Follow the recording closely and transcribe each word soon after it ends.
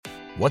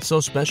What's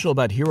so special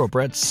about Hero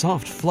Bread's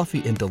soft,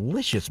 fluffy, and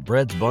delicious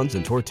breads, buns,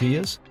 and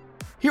tortillas?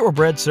 Hero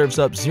Bread serves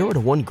up 0 to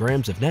 1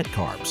 grams of net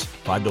carbs,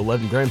 5 to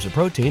 11 grams of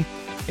protein,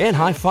 and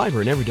high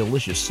fiber in every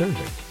delicious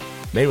serving.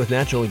 Made with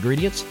natural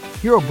ingredients,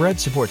 Hero Bread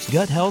supports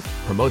gut health,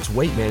 promotes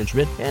weight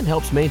management, and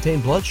helps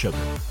maintain blood sugar.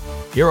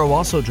 Hero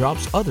also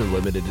drops other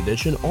limited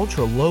edition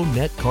ultra-low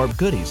net carb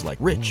goodies like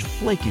rich,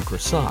 flaky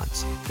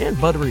croissants and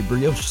buttery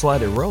brioche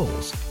slider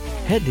rolls.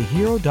 Head to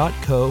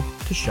hero.co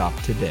to shop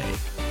today.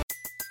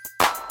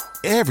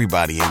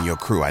 Everybody in your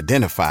crew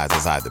identifies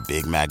as either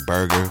Big Mac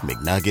Burger,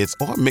 McNuggets,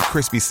 or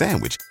McCrispy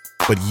Sandwich.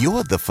 But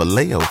you're the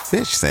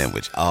Filet-O-Fish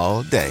Sandwich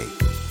all day.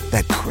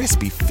 That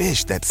crispy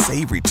fish, that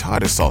savory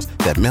tartar sauce,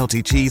 that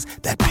melty cheese,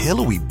 that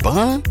pillowy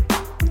bun.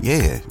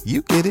 Yeah,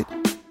 you get it.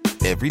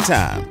 Every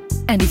time.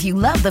 And if you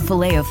love the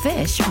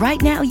Filet-O-Fish,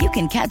 right now you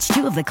can catch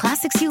 2 of the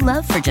classics you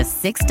love for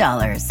just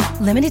 $6.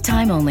 Limited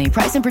time only.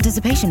 Price and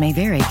participation may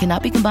vary.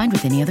 Cannot be combined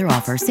with any other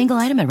offer. Single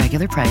item at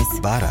regular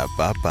price.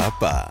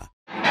 Ba-da-ba-ba-ba.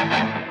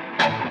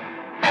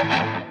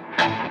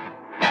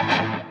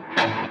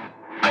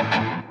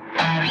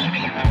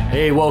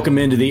 Hey, welcome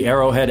into the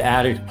Arrowhead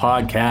Addict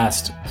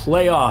Podcast,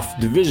 playoff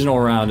divisional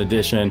round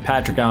edition.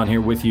 Patrick Allen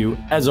here with you,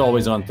 as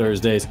always, on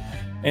Thursdays.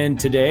 And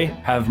today,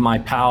 have my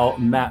pal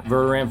Matt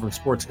Verderam from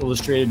Sports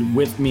Illustrated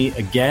with me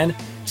again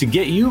to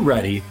get you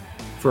ready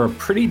for a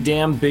pretty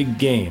damn big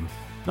game.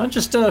 Not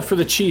just for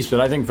the Chiefs,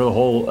 but I think for the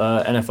whole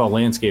NFL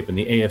landscape in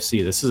the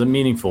AFC. This is a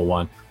meaningful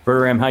one.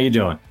 Verderam, how you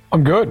doing?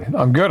 I'm good.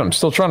 I'm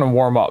still trying to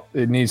warm up.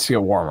 It needs to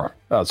get warmer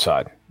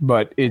outside,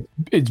 but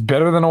it's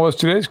better than it was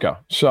 2 days ago.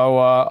 So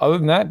other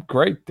than that,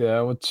 great.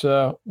 What's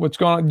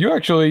going on?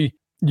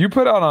 You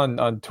put out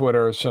on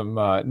Twitter some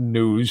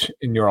news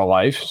in your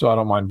life, so I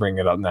don't mind bringing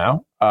it up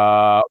now.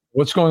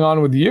 What's going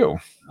on with you?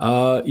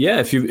 Yeah,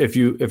 if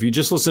you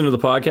just listen to the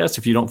podcast,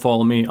 if you don't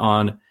follow me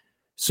on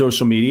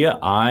social media,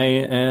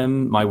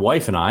 my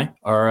wife and I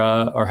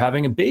are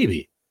having a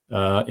baby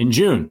in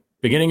June,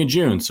 beginning of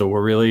June. So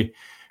we're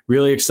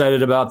really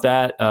excited about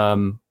that.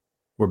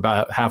 We're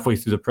about halfway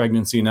through the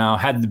pregnancy now.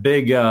 Had the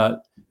big,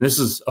 this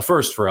is a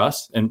first for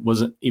us and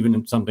wasn't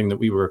even something that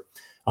we were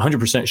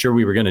 100% sure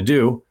we were going to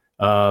do.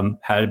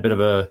 Had a bit of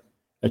a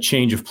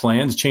change of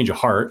plans, change of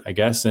heart, I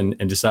guess, and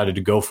decided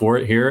to go for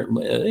it here.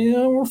 We're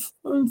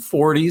in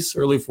 40s,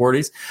 early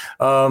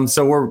 40s.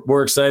 So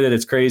we're excited.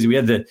 It's crazy. We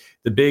had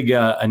the big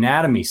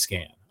anatomy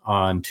scan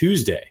on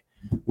Tuesday,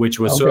 which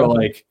was sort of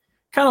like,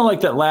 kind of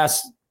like that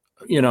last,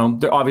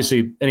 there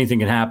obviously anything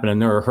can happen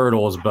and there are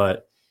hurdles,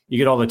 but you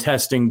get all the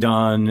testing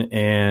done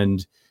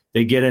and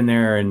they get in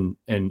there and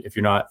if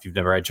you've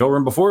never had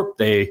children before,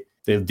 they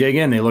dig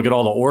in, they look at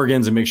all the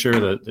organs and make sure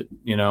that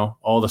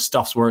all the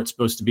stuff's where it's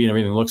supposed to be and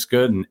everything looks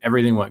good and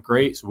everything went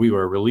great. So we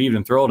were relieved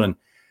and thrilled. And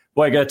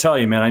boy, I got to tell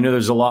you, man, I know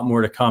there's a lot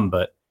more to come,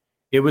 but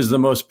it was the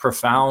most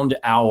profound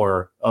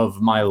hour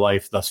of my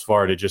life thus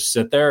far to just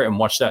sit there and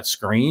watch that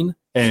screen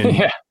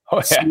and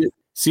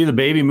see the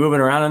baby moving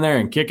around in there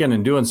and kicking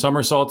and doing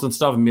somersaults and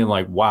stuff and being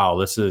like, wow,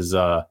 this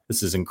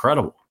is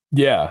incredible.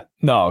 Yeah,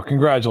 no,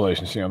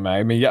 congratulations to you, man.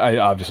 I mean,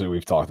 obviously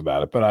we've talked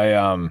about it, but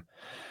I'm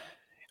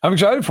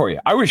excited for you.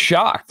 I was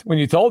shocked when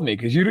you told me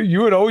because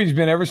you had always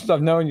been, ever since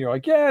I've known you,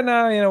 like, yeah,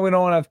 no, we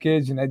don't want to have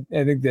kids, and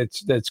I think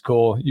that's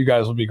cool. You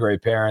guys will be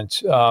great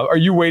parents. Are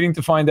you waiting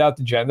to find out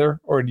the gender,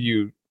 or do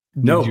you?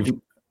 No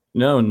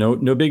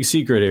big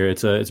secret here.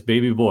 It's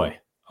baby boy.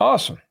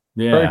 Awesome.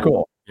 Yeah, very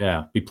cool.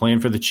 Yeah, be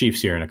playing for the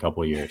Chiefs here in a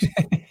couple of years.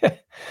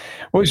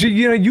 Well, so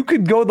you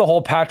could go the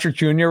whole Patrick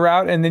Jr.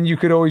 route, and then you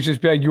could always just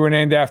be like, you were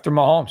named after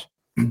Mahomes.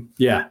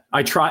 Yeah,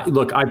 I try.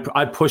 Look,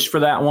 I pushed for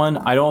that one.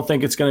 I don't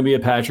think it's going to be a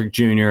Patrick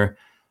Jr.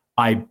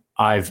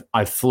 I've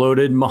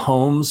floated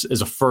Mahomes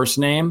as a first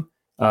name.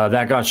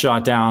 That got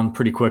shot down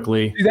pretty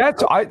quickly.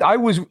 I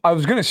was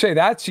going to say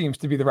that seems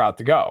to be the route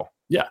to go.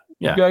 Yeah.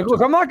 Like,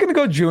 look, I'm not going to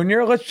go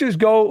Junior. Let's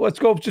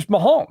go just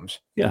Mahomes.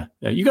 Yeah.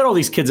 You got all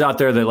these kids out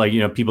there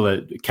that people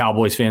that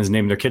Cowboys fans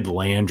name their kid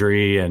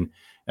Landry and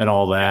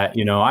all that.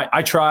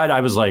 I tried. I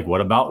was like,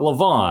 what about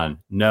Levon?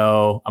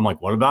 No. I'm like,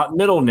 what about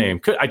middle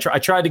name? I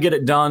tried to get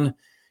it done.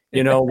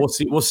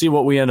 We'll see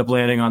what we end up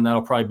landing on.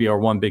 That'll probably be our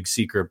one big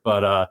secret.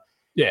 But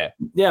yeah,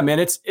 man,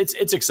 it's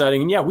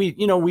exciting. And yeah,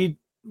 when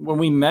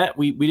we met,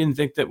 we didn't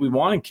think that we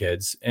wanted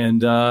kids,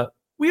 and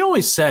we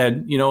always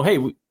said, hey,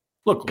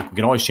 look, we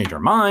can always change our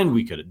mind.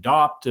 We could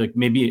adopt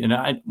maybe.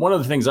 And one of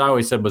the things I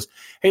always said was,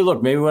 hey,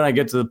 look, maybe when I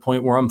get to the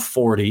point where I'm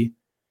 40,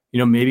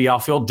 maybe I'll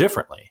feel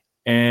differently.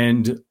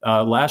 And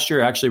last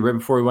year, actually, right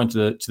before we went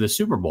to the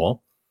Super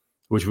Bowl,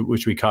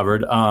 which we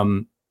covered,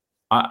 I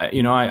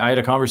had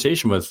a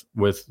conversation with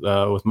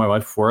my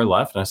wife before I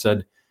left, and I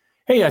said,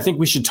 hey, I think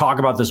we should talk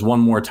about this one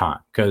more time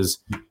because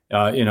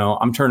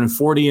I'm turning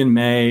 40 in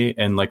May,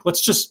 and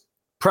let's just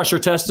pressure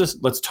test this.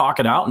 Let's talk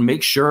it out and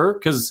make sure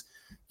because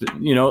at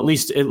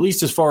least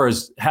as far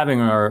as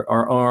having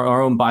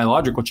our own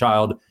biological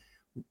child,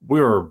 we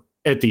were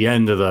at the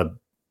end of the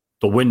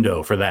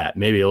window for that,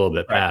 maybe a little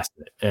bit past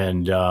it.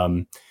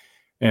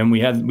 And we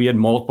had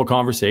multiple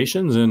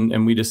conversations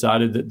and we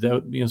decided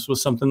that this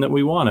was something that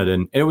we wanted.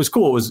 And it was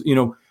cool. It was,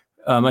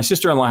 my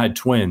sister-in-law had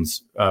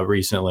twins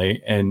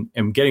recently, and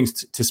getting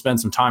to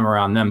spend some time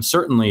around them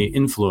certainly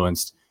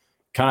influenced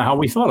kind of how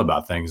we thought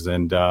about things.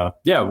 And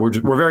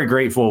we're very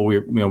grateful.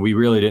 We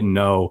really didn't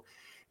know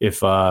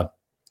if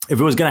it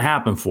was going to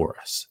happen for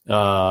us,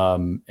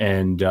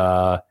 and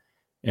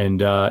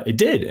it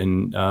did.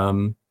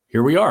 And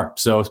here we are.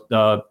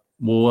 So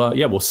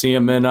we'll see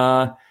him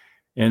not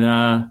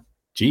that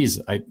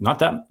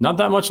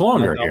much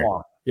longer here.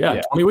 Long.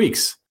 Yeah, 20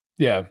 weeks.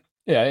 Yeah.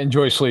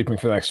 Enjoy sleeping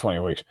for the next 20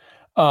 weeks.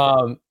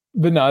 But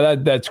no,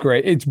 that's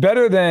great. It's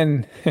better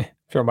than,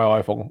 sure, my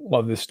wife will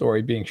love this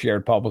story being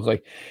shared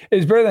publicly.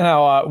 It's better than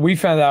how we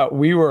found out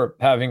we were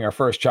having our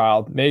first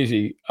child,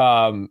 Maisie.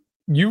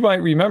 You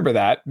might remember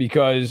that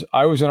because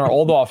I was in our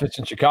old office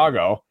in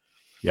Chicago.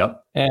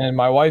 Yep. And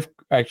my wife,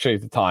 actually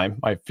at the time,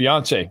 my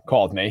fiance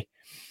called me.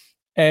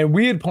 And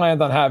we had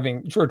planned on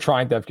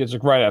trying to have kids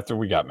like right after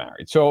we got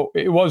married. So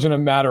it wasn't a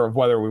matter of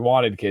whether we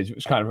wanted kids. It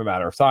was kind of a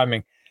matter of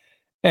timing.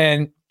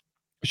 And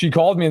she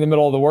called me in the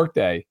middle of the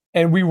workday,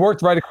 and we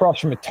worked right across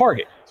from a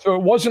Target. So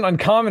it wasn't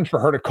uncommon for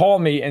her to call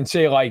me and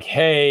say like,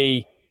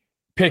 hey,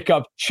 pick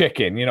up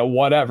chicken,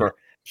 whatever.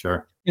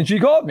 Sure. And she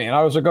called me and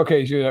I was like,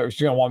 okay, she's going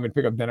to want me to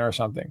pick up dinner or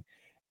something.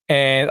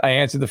 And I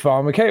answered the phone.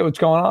 I'm like, hey, what's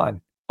going on?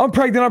 I'm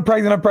pregnant. I'm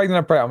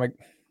like,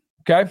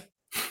 okay.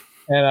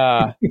 And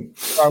I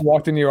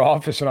walked into your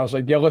office and I was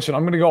like, yeah, listen,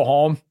 I'm going to go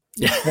home.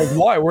 Like,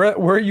 why? Where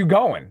are you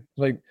going?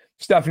 Like,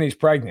 Stephanie's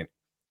pregnant.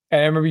 And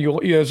I remember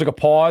there's like a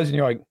pause and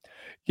you're like,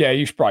 yeah,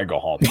 you should probably go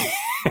home.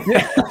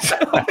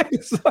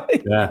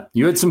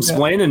 You had some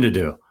splaining to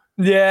do.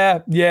 Yeah,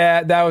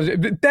 that was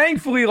it. But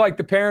thankfully, like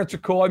the parents are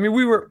cool. I mean,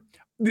 we were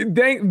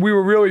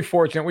really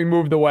fortunate. We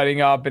moved the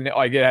wedding up and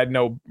like it had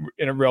no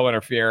real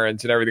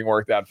interference and everything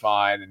worked out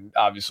fine. And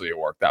obviously it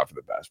worked out for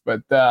the best.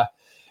 But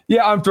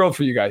I'm thrilled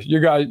for you guys. You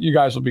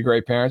guys will be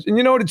great parents. And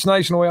you know what? It's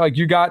nice in a way, like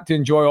you got to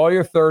enjoy all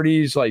your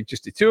 30s, like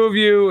just the two of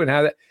you and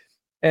have that.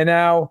 And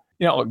now,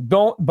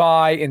 don't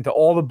buy into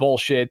all the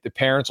bullshit the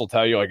parents will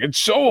tell you. Like, it's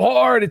so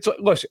hard. It's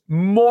listen,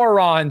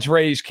 morons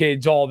raise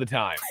kids all the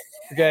time.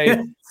 Okay.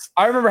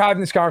 I remember having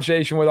this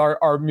conversation with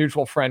our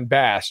mutual friend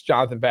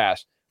Jonathan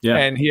Bass. Yeah.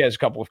 And he has a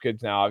couple of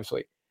kids now,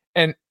 obviously.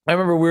 And I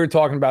remember we were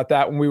talking about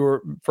that when we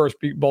were first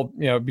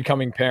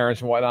becoming parents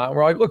and whatnot. And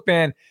we're like, look,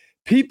 man,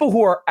 people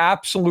who are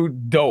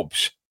absolute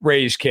dopes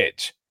raise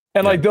kids.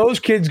 And like those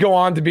kids go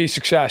on to be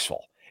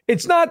successful.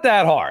 It's not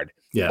that hard.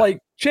 Yeah.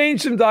 Like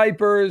change some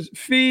diapers,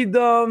 feed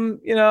them,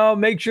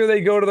 make sure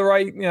they go to the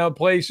right,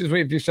 places. We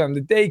have to send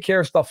them to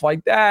daycare, stuff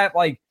like that.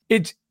 Like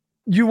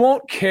you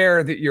won't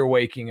care that you're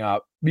waking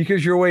up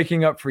because you're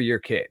waking up for your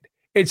kid.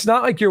 It's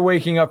not like you're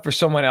waking up for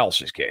someone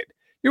else's kid.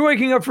 You're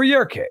waking up for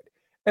your kid.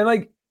 And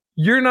like,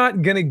 you're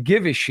not going to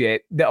give a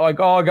shit that like,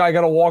 oh, I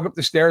got to walk up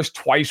the stairs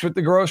twice with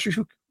the groceries.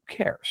 Who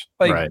cares?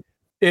 Like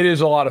It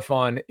is a lot of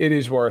fun. It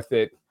is worth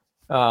it.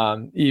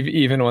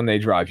 Even when they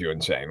drive you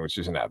insane, which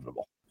is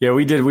inevitable. Yeah,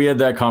 we did. We had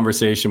that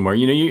conversation where,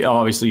 you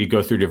obviously you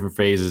go through different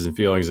phases and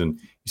feelings and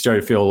you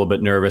started to feel a little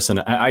bit nervous. And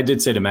I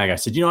did say to Mag, I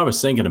said, I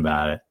was thinking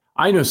about it.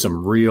 I know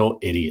some real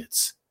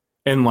idiots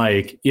and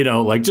like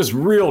just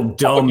real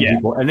dumb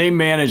people. And they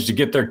managed to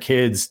get their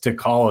kids to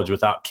college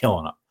without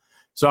killing them.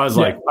 So I was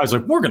like,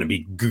 we're going to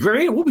be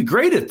great. We'll be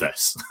great at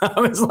this. I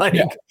was like,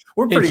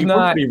 we're pretty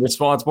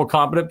responsible,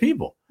 competent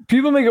people.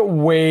 People make it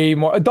way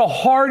more. The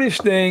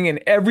hardest thing, and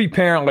every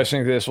parent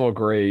listening to this will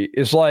agree,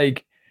 is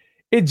like,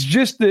 it's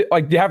just that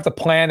like you have to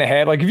plan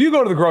ahead. Like if you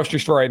go to the grocery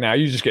store right now,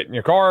 you just get in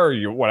your car or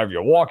you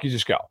walk, you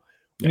just go.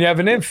 When you have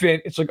an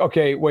infant, it's like,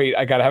 okay, wait,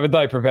 I got to have a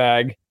diaper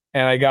bag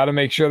and I got to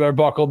make sure they're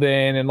buckled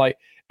in and like,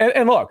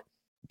 and look,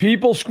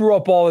 people screw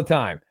up all the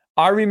time.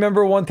 I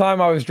remember one time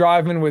I was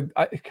driving with,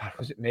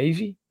 was it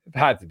Maisie? It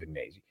had to have been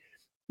Maisie,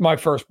 my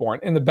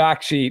firstborn, in the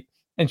back seat.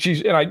 And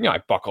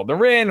I buckled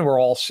her in. We're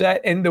all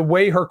set. And the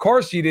way her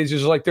car seat is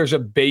like there's a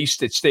base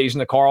that stays in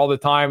the car all the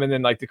time. And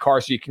then like the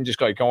car seat can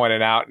just like go in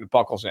and out and it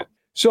buckles in.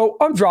 So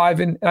I'm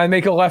driving and I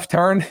make a left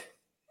turn.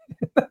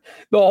 The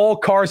whole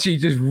car seat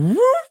just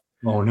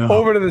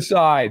over to the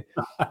side.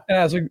 And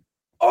I was like,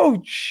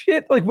 oh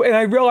shit. Like, and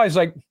I realized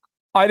like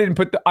I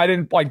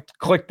didn't like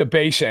click the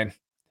base in.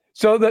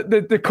 So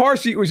the car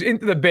seat was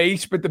into the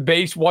base, but the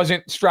base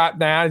wasn't strapped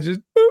down. It's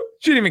just,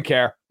 she didn't even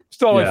care. It's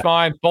totally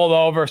fine. Pulled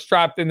over,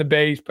 strapped in the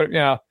base, but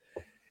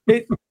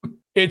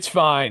it's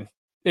fine.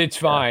 It's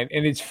fine.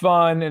 And it's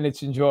fun and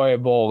it's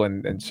enjoyable.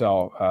 And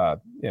so,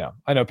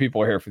 I know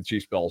people are here for the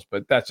Chiefs Bills,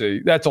 but that's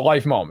a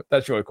life moment.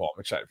 That's really cool.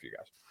 I'm excited for you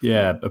guys.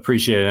 Yeah.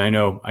 Appreciate it. I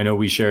know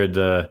we shared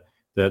the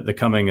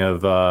coming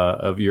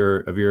of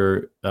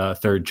your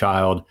third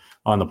child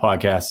on the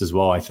podcast as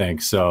well, I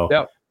think. So,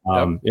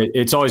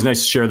 it's always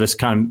nice to share this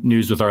kind of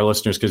news with our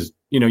listeners because,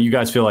 you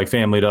guys feel like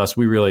family to us.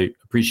 We really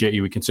appreciate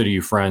you. We consider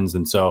you friends.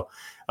 And so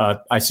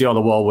I see all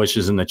the well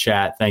wishes in the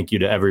chat. Thank you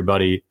to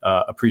everybody.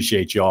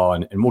 Appreciate y'all.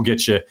 And we'll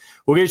get you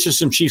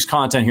some Chiefs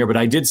content here. But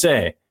I did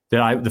say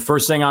that the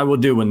first thing I will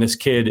do when this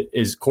kid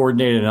is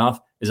coordinated enough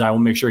is I will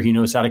make sure he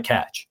knows how to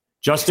catch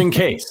just in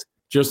case,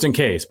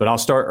 but I'll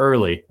start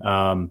early.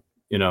 Call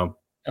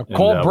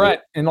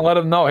Brett and let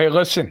him know, hey,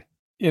 listen,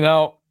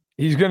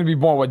 He's going to be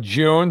born,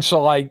 June?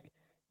 So, like,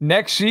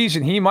 next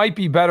season, he might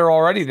be better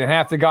already than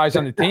half the guys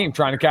on the team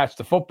trying to catch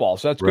the football.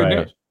 So that's good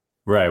news.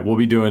 Right. We'll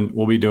be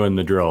doing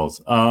the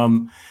drills.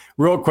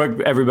 Real quick,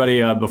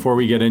 everybody, before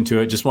we get into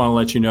it, just want to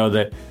let you know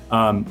that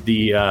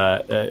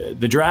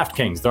the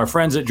DraftKings, our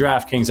friends at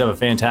DraftKings, have a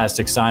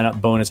fantastic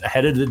sign-up bonus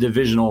ahead of the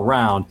divisional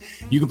round.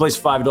 You can place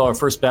a $5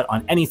 first bet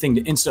on anything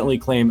to instantly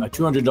claim a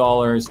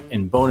 $200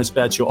 in bonus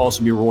bets. You'll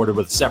also be rewarded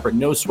with a separate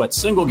no-sweat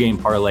single-game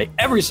parlay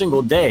every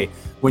single day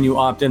when you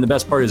opt in. The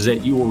best part is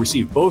that you will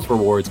receive both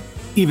rewards,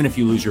 even if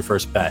you lose your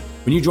first bet.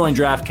 When you join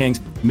DraftKings,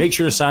 make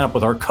sure to sign up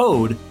with our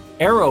code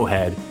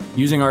Arrowhead.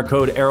 Using our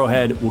code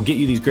Arrowhead will get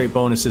you these great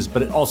bonuses,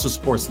 but it also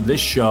supports this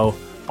show,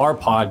 our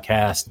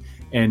podcast.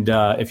 And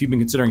if you've been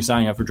considering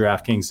signing up for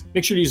DraftKings,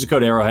 make sure to use the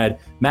code Arrowhead.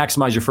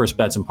 Maximize your first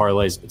bets and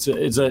parlays.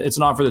 It's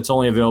an offer that's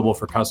only available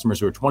for customers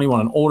who are 21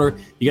 and older.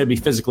 You got to be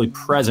physically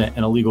present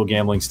in a legal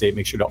gambling state.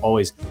 Make sure to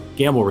always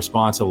gamble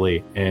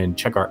responsibly and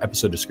check our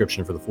episode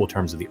description for the full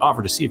terms of the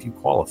offer to see if you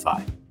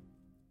qualify.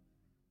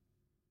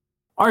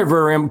 All right,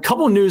 Verderam, a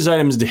couple of news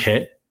items to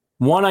hit.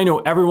 One I know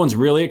everyone's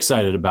really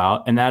excited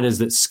about, and that is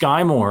that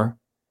Sky Moore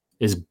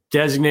is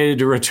designated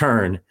to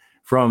return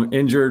from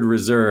injured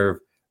reserve.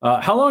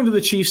 How long do the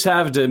Chiefs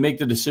have to make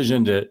the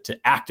decision to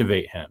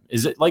activate him?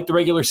 Is it like the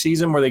regular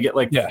season where they get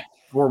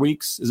 4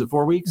 weeks? Is it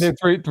 4 weeks? Yeah,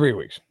 3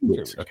 weeks. 3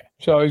 weeks. Okay.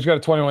 So he's got a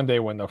 21-day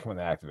window from when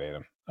they activate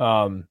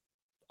him.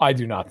 I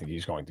do not think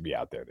he's going to be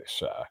out there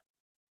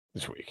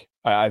this week.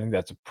 I think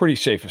that's a pretty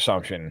safe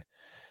assumption.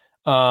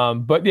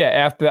 But yeah,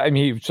 after that,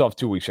 he would still have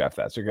 2 weeks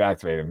after that. So you could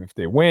activate him. If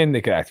they win,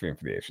 they could activate him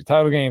for the AFC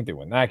title game. If they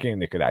win that game,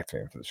 they could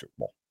activate him for the Super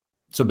Bowl.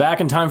 So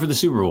back in time for the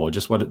Super Bowl,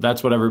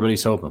 that's what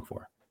everybody's hoping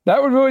for.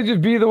 That would really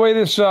just be the way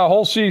this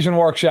whole season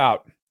works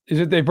out, is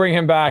that they bring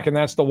him back, and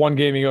that's the one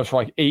game he goes for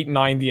like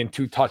 890 and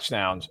 2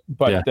 touchdowns.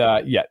 But if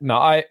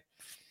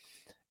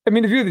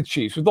you're the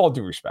Chiefs, with all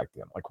due respect to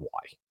him, like, why?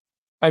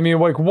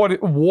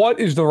 What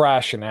is the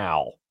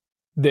rationale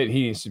that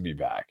he needs to be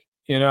back?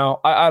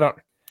 I don't.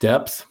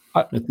 Depth?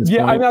 I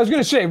was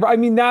going to say,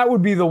 that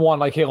would be the one,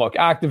 like, hey, look,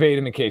 activate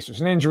him in case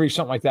there's an injury,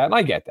 something like that. And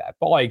I get that.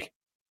 But, like,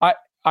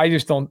 I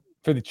just don't,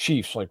 for the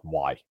Chiefs, like,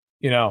 why?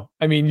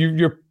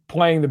 You're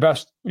playing the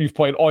best you've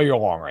played all year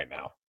long right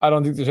now. I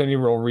don't think there's any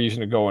real reason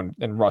to go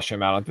and rush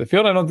him out onto the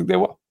field. I don't think they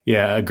will.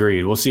 Yeah,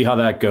 agreed. We'll see how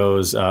that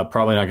goes.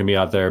 Probably not going to be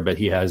out there, but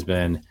he has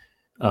been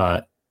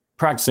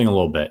practicing a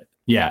little bit.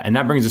 Yeah, and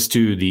that brings us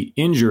to the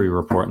injury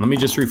report. Let me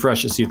just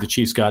refresh to see if the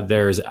Chiefs got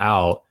theirs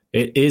out.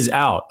 It is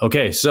out.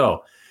 Okay,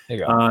 so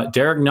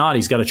Derek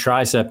Notty's got a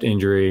tricep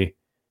injury.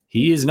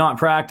 He is not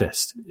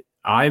practiced.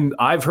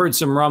 I've heard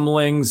some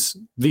rumblings.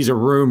 These are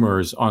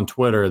rumors on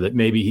Twitter that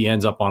maybe he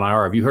ends up on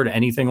IR. Have you heard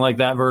anything like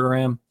that,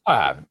 Verderam? I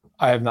haven't.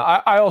 I have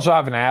not. I also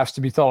haven't asked,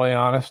 to be totally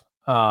honest.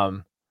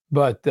 No,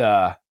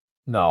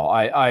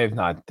 I have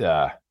not.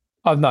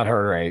 I've not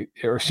heard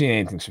or seen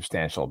anything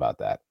substantial about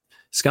that.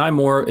 Sky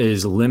Moore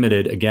is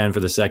limited again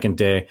for the second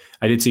day.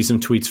 I did see some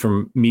tweets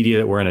from media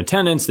that were in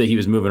attendance that he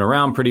was moving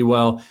around pretty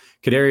well.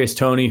 Kadarius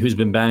Toney, who's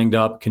been banged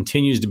up,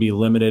 continues to be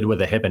limited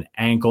with a hip and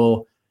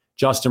ankle.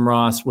 Justin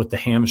Ross with the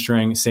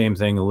hamstring, same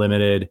thing,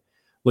 limited.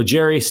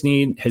 L'Jarius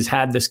Sneed has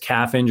had this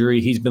calf injury.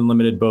 He's been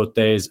limited both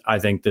days. I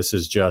think this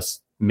is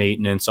just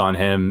maintenance on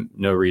him.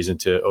 No reason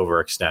to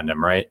overextend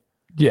him, right?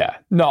 Yeah.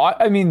 No,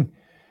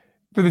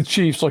 for the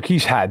Chiefs, look,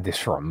 he's had this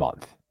for a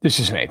month. This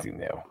isn't anything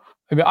new.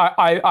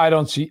 I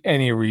don't see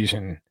any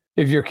reason,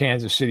 if you're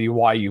Kansas City,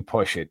 why you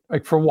push it.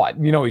 Like, for what?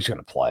 He's going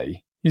to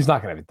play. He's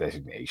not going to have a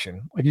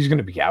designation. Like, he's going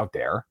to be out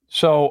there.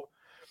 So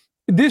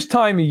this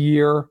time of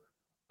year,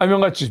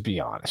 let's just be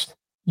honest.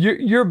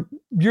 You're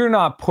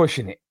not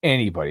pushing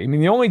anybody.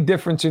 The only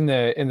difference in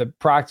the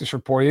practice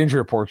report,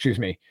 injury report,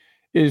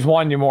 is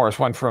Wanya Morris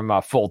went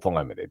from full to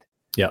limited.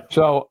 Yeah.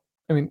 So,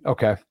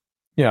 okay.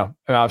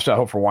 Obviously I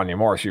hope for Wanya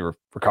Morris he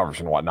recovers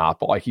and whatnot,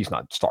 but like, he's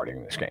not starting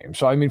in this game.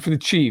 So, for the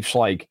Chiefs,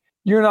 like,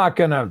 you're not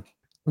gonna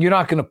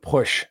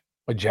push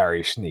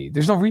L'Jarius Sneed.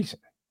 There's no reason.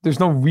 There's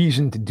no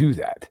reason to do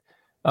that.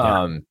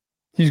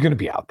 He's going to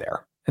be out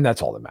there, and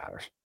that's all that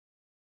matters.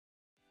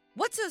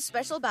 What's so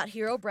special about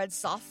Hero Bread's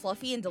soft,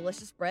 fluffy, and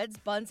delicious breads,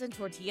 buns, and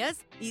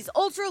tortillas? These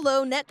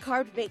ultra-low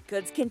net-carb baked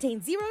goods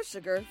contain 0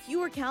 sugar,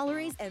 fewer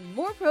calories, and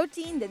more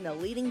protein than the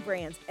leading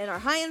brands, and are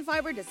high in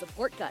fiber to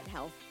support gut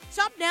health.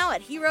 Shop now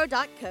at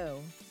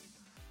hero.co.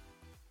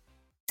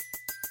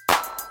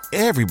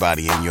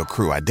 Everybody in your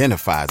crew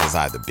identifies as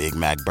either Big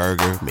Mac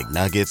Burger,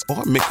 McNuggets,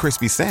 or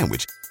McCrispy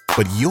Sandwich.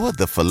 But you're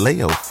the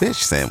Filet-O-Fish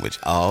Sandwich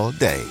all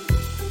day.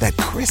 That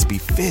crispy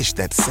fish,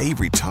 that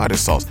savory tartar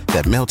sauce,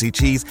 that melty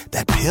cheese,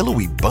 that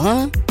pillowy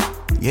bun.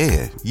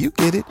 Yeah, you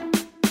get it.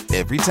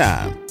 Every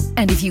time.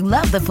 And if you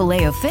love the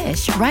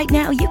Filet-O-Fish, right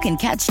now you can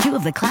catch 2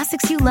 of the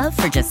classics you love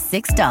for just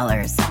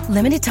 $6.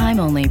 Limited time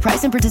only.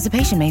 Price and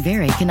participation may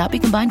vary. Cannot be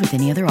combined with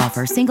any other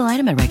offer. Single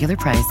item at regular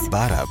price.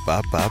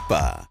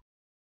 Ba-da-ba-ba-ba.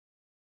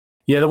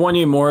 Yeah, the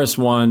Wanya Morris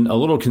one, a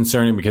little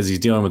concerning because he's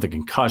dealing with a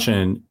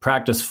concussion.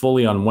 Practiced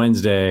fully on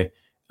Wednesday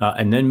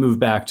and then moved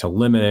back to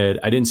limited.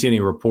 I didn't see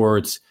any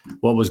reports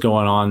what was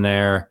going on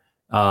there.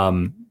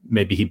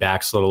 maybe he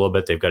backs a little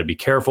bit. They've got to be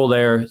careful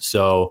there.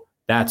 So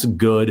that's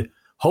good.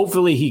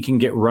 Hopefully he can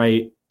get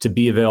right to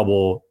be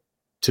available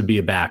to be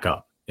a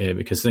backup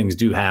because things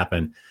do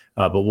happen.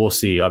 But we'll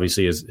see.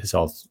 Obviously, his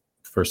health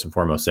first and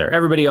foremost there.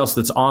 Everybody else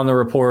that's on the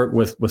report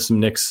with some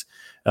nicks,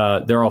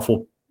 they're all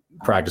full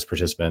practice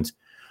participants.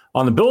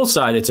 On the Bills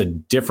side, it's a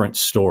different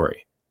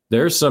story.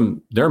 They're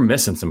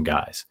missing some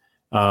guys.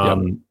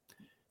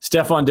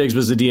 Stephon Diggs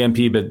was the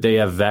DNP, but they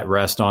have vet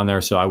rest on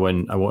there, so I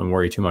wouldn't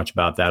worry too much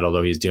about that,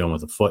 although he's dealing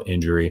with a foot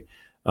injury.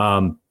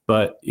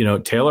 But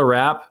Taylor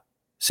Rapp,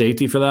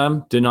 safety for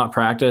them, did not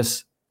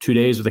practice 2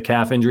 days with a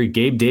calf injury.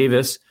 Gabe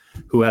Davis,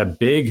 who had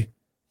a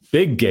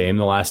big game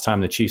the last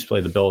time the Chiefs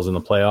played the Bills in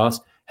the playoffs,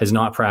 has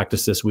not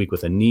practiced this week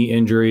with a knee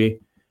injury.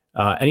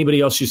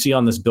 Anybody else you see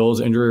on this Bills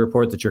injury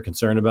report that you're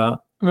concerned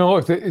about? I mean,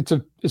 look,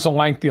 it's a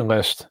lengthy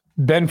list.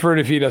 Benford,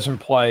 if he doesn't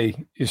play,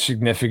 is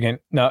significant.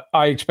 Now,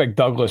 I expect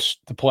Douglas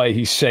to play.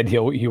 He said he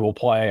will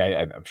play.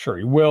 I'm sure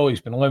he will.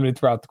 He's been limited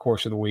throughout the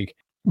course of the week.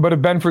 But if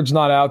Benford's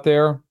not out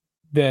there,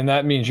 then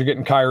that means you're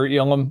getting Kyrie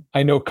Elam.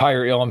 I know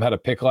Kyrie Elam had a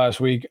pick last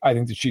week. I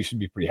think the Chiefs would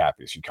be pretty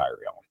happy to see Kyrie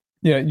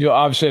Elam. You'll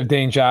obviously have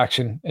Dane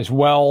Jackson as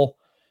well.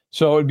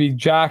 So it'd be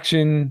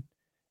Jackson.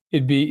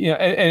 It'd be,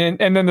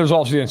 and then there's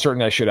also the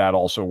uncertainty I should add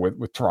also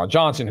with Teron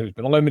Johnson, who's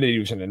been eliminated. He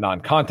was in a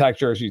non-contact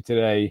jersey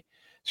today.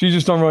 So you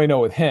just don't really know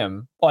with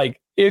him. Like,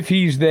 if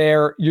he's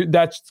there,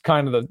 that's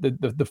kind of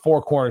the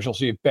four corners you'll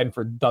see if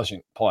Benford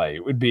doesn't play.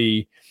 It would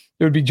be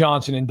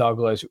Johnson and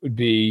Douglas. It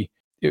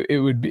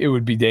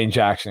would be Dane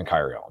Jackson and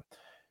Kyrie Elam.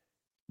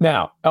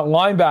 Now, at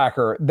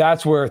linebacker,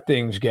 that's where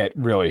things get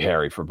really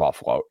hairy for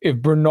Buffalo. If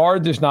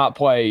Bernard does not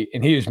play,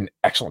 and he has been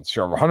excellent this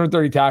year, over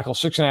 130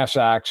 tackles, 6.5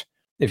 sacks,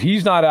 if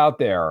he's not out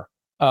there,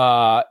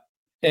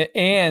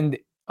 and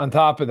on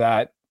top of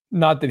that,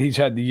 not that he's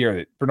had the year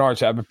that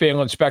Bernard's had, but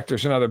Balin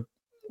Spector's another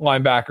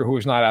linebacker who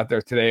is not out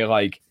there today.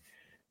 Like,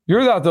 you're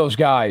without those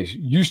guys,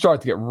 you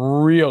start to get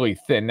really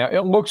thin. Now,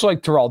 it looks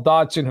like Terrell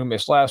Dodson, who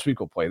missed last week,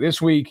 will play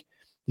this week.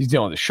 He's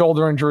dealing with a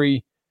shoulder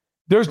injury.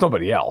 There's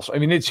nobody else. I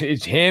mean, it's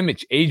him,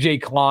 it's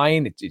AJ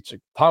Klein, it's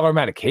Tyler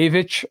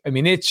Matakevich. I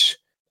mean,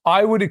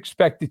 I would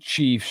expect the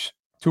Chiefs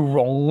to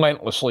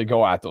relentlessly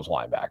go at those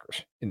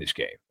linebackers in this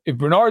game. If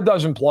Bernard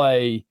doesn't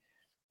play,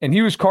 and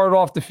he was carted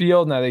off the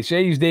field, now they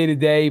say he's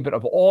day-to-day, but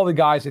of all the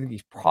guys, I think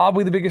he's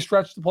probably the biggest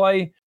stretch to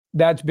play.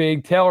 That's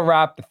big. Taylor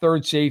Rapp, the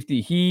third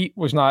safety, he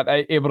was not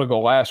able to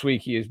go last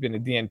week. He has been a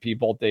DNP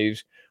both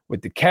days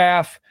with the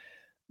calf.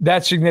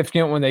 That's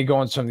significant when they go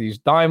on some of these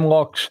dime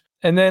looks.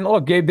 And then,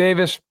 look, Gabe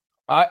Davis,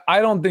 I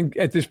don't think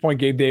at this point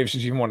Gabe Davis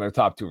is even one of the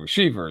top two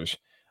receivers.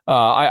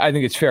 I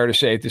think it's fair to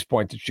say at this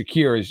point that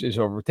Shakir is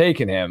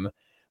overtaken him.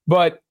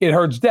 But it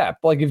hurts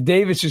depth. Like, if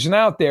Davis isn't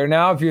out there,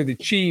 now if you're the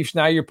Chiefs,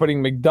 now you're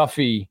putting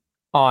McDuffie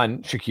on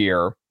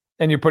Shakir,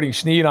 and you're putting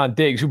Snead on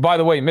Diggs, who, by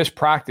the way, missed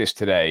practice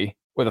today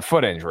with a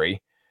foot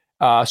injury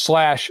 /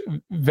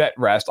 vet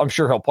rest. I'm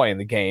sure he'll play in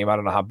the game. I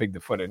don't know how big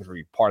the foot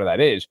injury part of that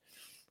is.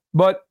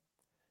 But,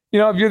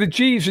 if you're the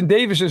Chiefs and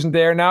Davis isn't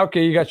there, now,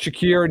 okay, you got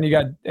Shakir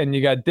and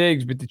you got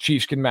Diggs, but the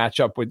Chiefs can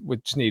match up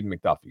with Snead and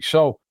McDuffie.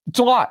 So it's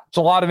a lot. It's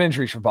a lot of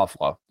injuries for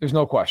Buffalo. There's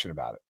no question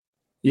about it.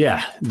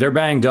 Yeah, they're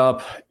banged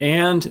up.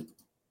 And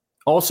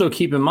also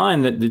keep in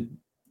mind that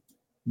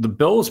the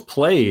Bills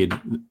played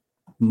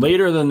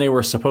later than they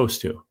were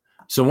supposed to.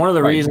 So one of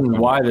the reasons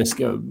why this,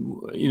 they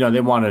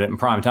wanted it in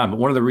prime time, but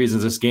one of the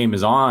reasons this game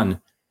is on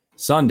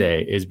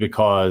Sunday is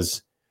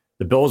because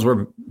the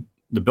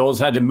Bills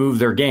had to move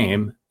their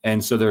game.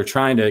 And so they're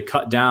trying to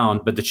cut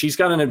down, but the Chiefs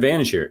got an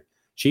advantage here.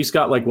 Chiefs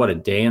got a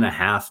day and a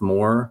half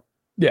more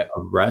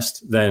of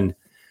rest than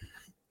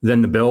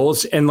the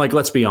Bills. And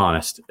let's be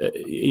honest,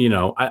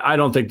 I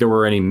don't think there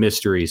were any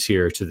mysteries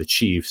here to the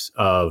Chiefs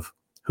of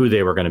who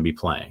they were going to be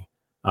playing.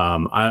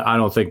 I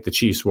don't think the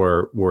Chiefs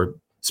were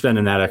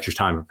spending that extra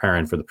time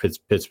preparing for the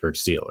Pittsburgh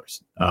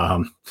Steelers.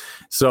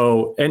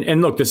 So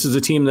look, this is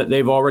a team that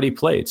they've already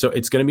played. So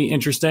it's going to be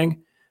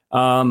interesting.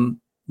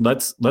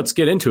 Let's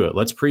get into it.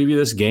 Let's preview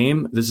this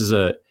game. This is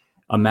a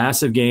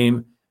massive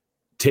game.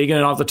 Taking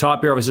it off the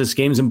top here, obviously this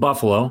game's in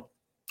Buffalo.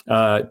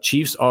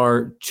 Chiefs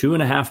are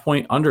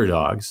 2.5-point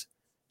underdogs.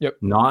 Yep.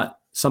 Not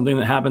something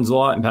that happens a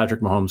lot in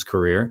Patrick Mahomes'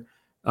 career.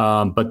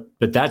 But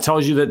that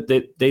tells you that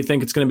they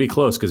think it's going to be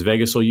close because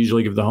Vegas will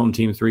usually give the home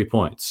team 3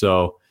 points.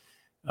 So,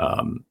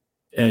 and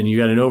you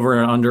got an over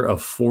and under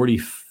of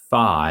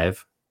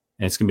 45,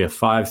 and it's going to be a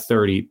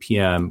 5:30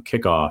 p.m.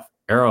 kickoff,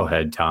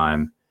 Arrowhead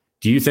time.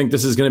 Do you think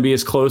this is going to be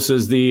as close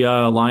as the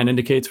line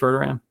indicates for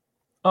Ram?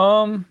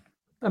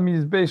 I mean,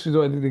 it's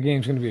basically, I think the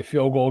game's going to be a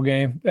field goal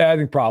game. Yeah, I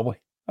think probably.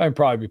 I'd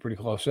probably be pretty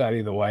close to that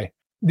either way.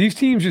 These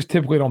teams just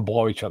typically don't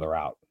blow each other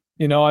out.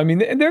 I mean,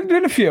 there have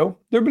been a few.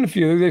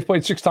 They've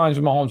played 6 times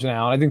with Mahomes and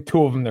Allen. I think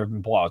 2 of them there have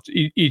been blowouts,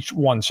 each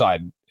one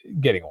side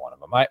getting one of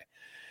them.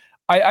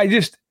 I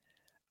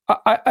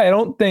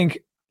don't think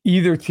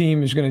either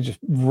team is going to just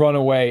run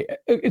away.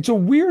 It's a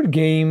weird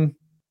game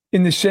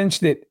in the sense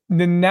that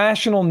the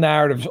national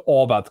narrative is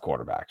all about the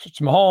quarterbacks. It's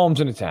Mahomes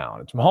and it's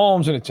Allen. It's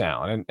Mahomes and it's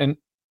Allen. And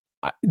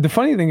the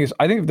funny thing is,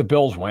 I think if the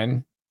Bills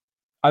win,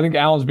 I think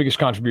Allen's biggest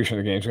contribution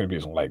to the game is going to be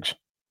his legs.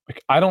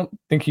 Like, I don't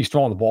think he's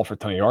throwing the ball for a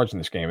ton of yards in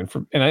this game.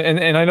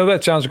 And I know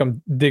that sounds like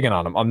I'm digging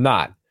on him. I'm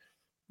not.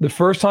 The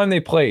first time they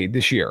played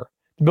this year,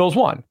 the Bills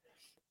won.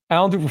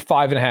 Allen threw for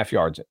 5.5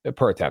 yards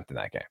per attempt in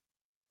that game.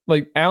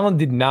 Like, Allen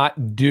did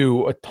not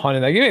do a ton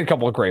of that. He made a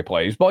couple of great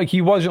plays, but like,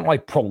 he wasn't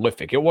like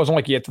prolific. It wasn't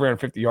like he had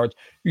 350 yards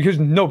because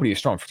nobody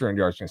is throwing for 300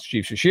 yards against the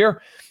Chiefs this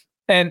year.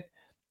 And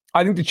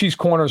I think the Chiefs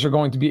corners are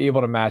going to be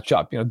able to match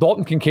up.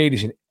 Dalton Kincaid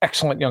is an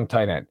excellent young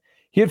tight end.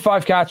 He had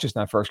 5 catches in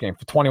that first game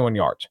for 21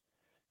 yards.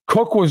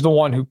 Cook was the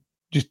one who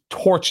just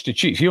torched the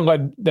Chiefs. He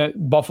led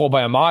that Buffalo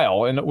by a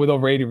mile and with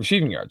over 80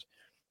 receiving yards.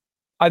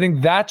 I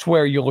think that's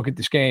where you look at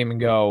this game and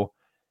go,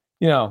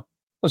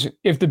 listen,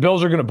 if the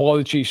Bills are going to blow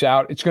the Chiefs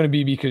out, it's going to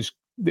be because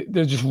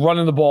they're just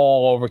running the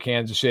ball all over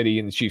Kansas City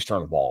and the Chiefs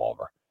turn the ball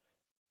over.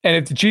 And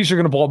if the Chiefs are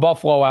going to blow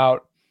Buffalo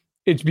out,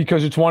 it's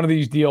because it's one of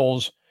these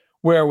deals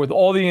where with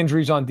all the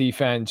injuries on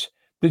defense,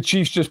 the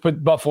Chiefs just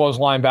put Buffalo's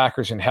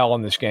linebackers in hell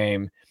in this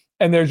game.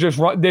 And they're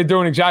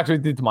doing exactly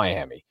what they did to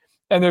Miami.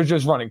 And they're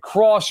just running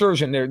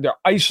crossers and they're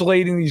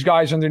isolating these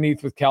guys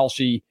underneath with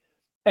Kelsey.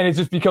 And it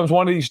just becomes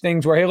one of these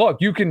things where, hey, look,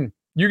 you can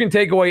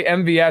take away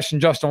MVS and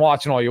Justin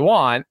Watson all you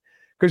want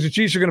because the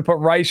Chiefs are going to put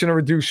Rice in a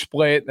reduced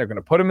split. They're going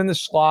to put him in the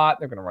slot.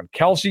 They're going to run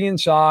Kelsey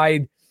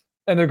inside.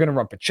 And they're going to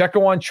run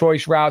Pacheco on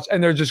choice routes.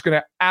 And they're just going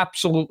to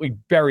absolutely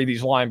bury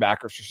these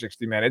linebackers for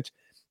 60 minutes.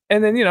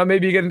 And then,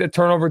 maybe you get a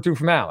turnover or two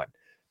from Allen.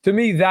 To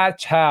me,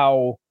 that's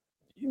how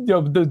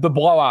the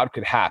blowout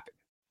could happen.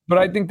 But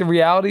I think the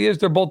reality is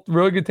they're both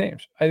really good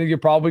teams. I think you're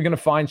probably going to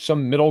find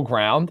some middle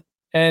ground.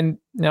 And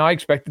now I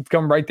expect it to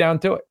come right down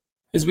to it.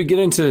 As we get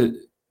into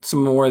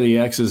some more of the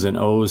X's and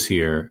O's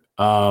here,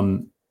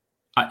 when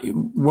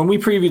we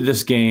previewed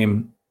this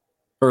game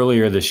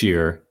earlier this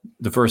year,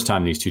 the first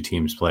time these two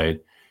teams played,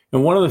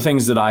 and one of the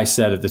things that I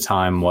said at the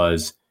time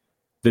was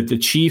that the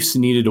Chiefs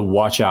needed to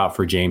watch out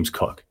for James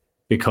Cook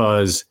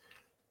because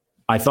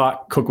I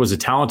thought Cook was a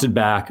talented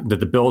back that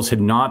the Bills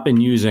had not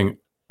been using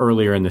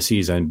earlier in the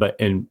season, but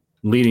in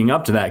leading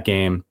up to that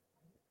game,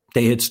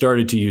 they had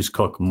started to use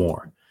Cook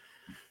more.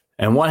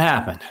 And what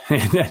happened?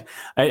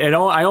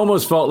 I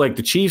almost felt like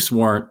the Chiefs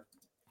weren't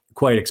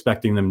quite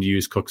expecting them to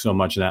use Cook so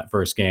much in that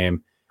first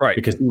game, right?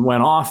 Because he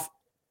went off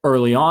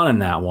early on in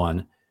that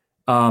one.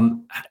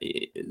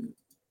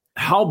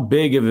 How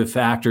big of a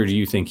factor do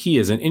you think he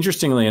is? And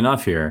interestingly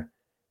enough here,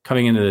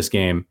 coming into this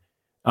game,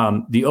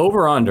 the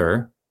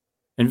over-under,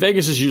 and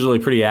Vegas is usually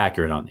pretty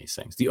accurate on these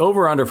things, the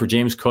over-under for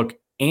James Cook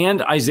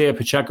and Isaiah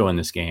Pacheco in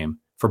this game,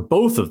 for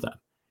both of them,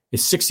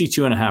 is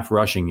 62.5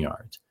 rushing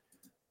yards.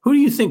 Who do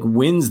you think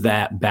wins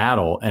that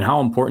battle, and how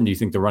important do you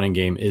think the running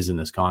game is in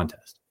this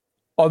contest?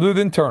 Other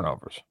than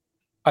turnovers,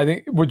 I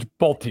think, which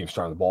both teams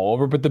turn the ball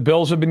over, but the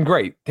Bills have been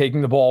great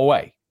taking the ball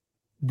away.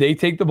 They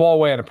take the ball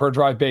away on a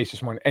per-drive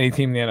basis more than any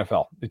team in the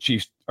NFL. The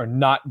Chiefs are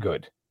not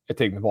good at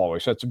taking the ball away,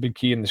 so that's a big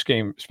key in this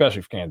game,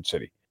 especially for Kansas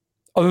City.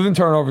 Other than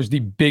turnovers, the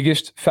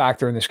biggest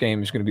factor in this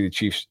game is going to be the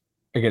Chiefs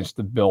against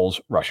the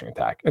Bills' rushing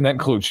attack, and that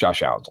includes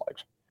Josh Allen's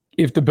legs.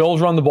 If the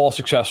Bills run the ball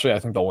successfully, I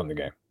think they'll win the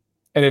game.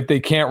 And if they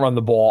can't run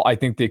the ball, I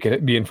think they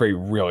could be in for a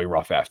really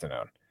rough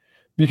afternoon.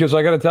 Because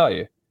I got to tell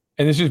you,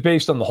 and this is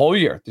based on the whole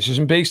year. This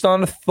isn't based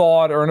on a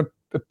thought or an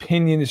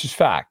opinion. This is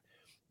fact.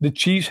 The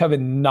Chiefs have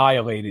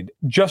annihilated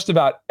just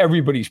about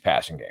everybody's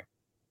passing game.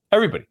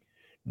 Everybody.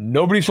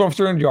 Nobody's thrown for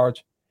 300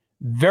 yards.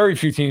 Very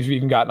few teams have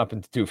even gotten up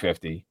into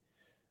 250.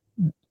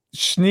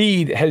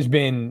 Snead has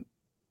been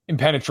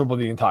impenetrable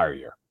the entire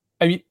year.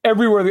 I mean,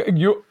 everywhere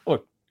you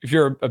look, if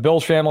you're a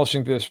Bills fan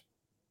listening to this,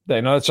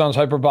 I know that sounds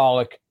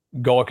hyperbolic.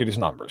 Go look at his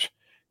numbers.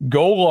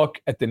 Go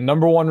look at the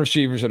number one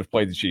receivers that have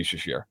played the Chiefs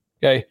this year.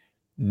 Okay?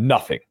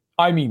 Nothing.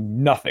 I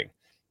mean, nothing.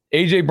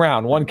 A.J.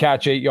 Brown, 1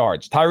 catch, 8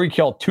 yards. Tyreek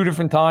Hill, 2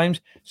 different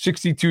times,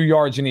 62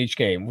 yards in each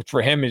game, which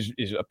for him is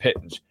a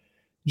pittance.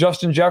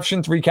 Justin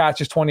Jefferson, 3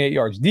 catches, 28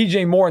 yards.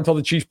 DJ Moore, until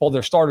the Chiefs pulled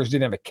their starters,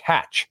 didn't have a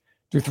catch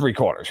through 3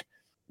 quarters.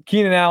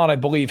 Keenan Allen, I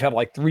believe, had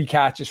like 3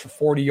 catches for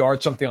 40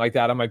 yards, something like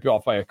that. I might be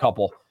off by a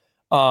couple.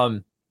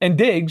 And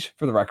Diggs,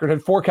 for the record,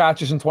 had 4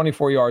 catches and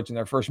 24 yards in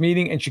their first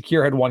meeting, and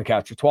Shakir had 1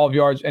 catch for 12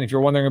 yards. And if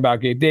you're wondering about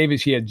Gabe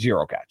Davis, he had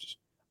 0 catches.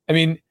 I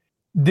mean,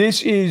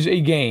 this is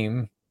a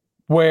game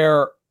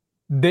where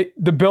the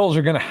Bills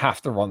are going to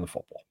have to run the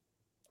football.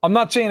 I'm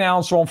not saying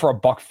Allen's throwing for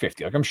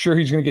 $150. Like, I'm sure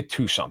he's going to get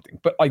 2 something,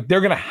 but like, they're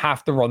going to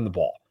have to run the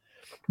ball.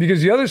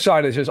 Because the other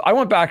side of this is, I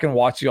went back and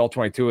watched the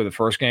All-22 of the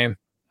first game.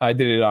 I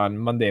did it on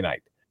Monday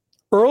night.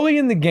 Early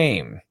in the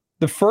game,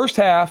 the first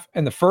half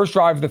and the first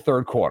drive of the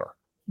third quarter,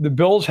 the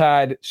Bills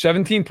had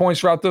 17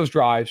 points throughout those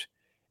drives.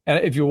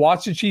 And if you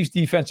watch the Chiefs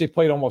defense, they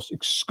played almost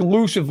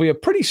exclusively a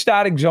pretty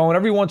static zone.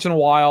 Every once in a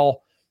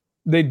while,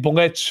 they'd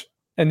blitz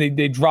and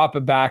they'd drop a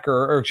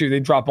backer, or excuse me,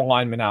 they'd drop a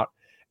lineman out.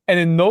 And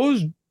in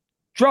those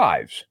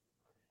drives,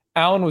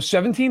 Allen was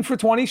 17 for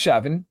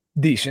 27,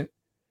 decent,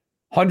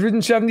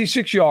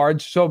 176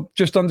 yards, so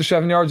just under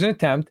 7 yards an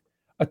attempt,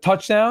 a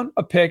touchdown,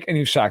 a pick, and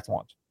he was sacked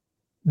once.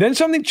 Then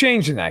something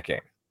changed in that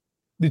game.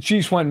 The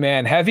Chiefs went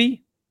man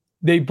heavy.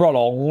 They brought a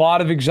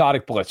lot of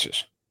exotic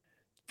blitzes.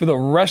 For the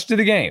rest of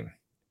the game,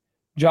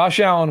 Josh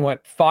Allen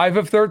went 5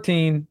 of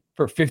 13 for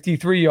for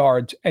 53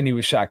 yards, and he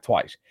was sacked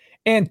twice.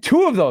 And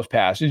 2 of those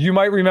passes, you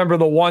might remember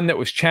the one that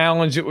was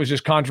challenged. It was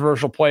this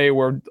controversial play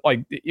where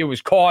like it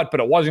was caught, but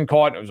it wasn't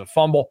caught. It was a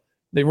fumble.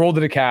 They ruled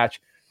it a catch.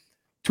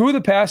 2 of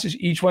the passes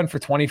each went for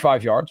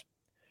 25 yards.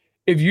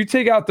 If you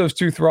take out those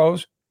 2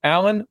 throws,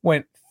 Allen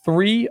went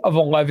 3 of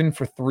 11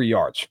 for 3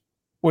 yards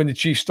when the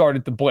Chiefs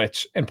started to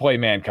blitz and play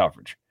man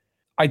coverage.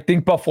 I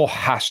think Buffalo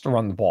has to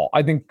run the ball.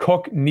 I think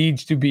Cook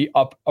needs to be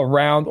up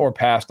around or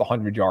past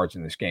 100 yards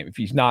in this game. If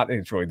he's not,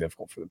 it's really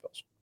difficult for the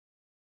Bills.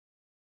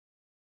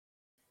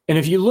 And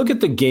if you look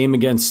at the game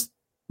against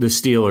the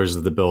Steelers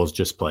that the Bills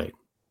just played,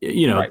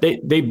 right.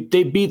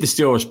 they beat the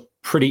Steelers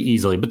pretty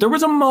easily. But there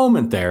was a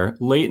moment there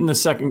late in the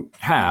second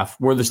half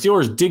where the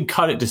Steelers did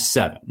cut it to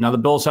 7. Now the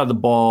Bills had the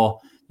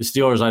ball. The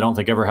Steelers, I don't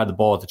think, ever had the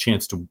ball at the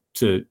chance to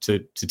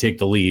take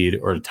the lead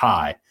or to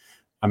tie.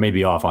 I may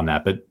be off on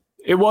that, but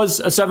it was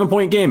a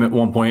 7-point game at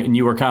one point, and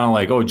you were kind of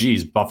like, oh,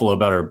 geez, Buffalo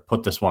better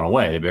put this one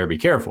away. They better be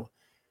careful.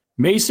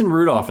 Mason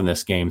Rudolph in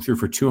this game threw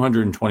for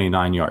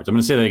 229 yards. I'm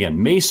going to say that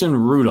again. Mason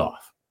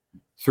Rudolph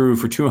threw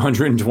for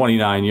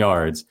 229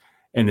 yards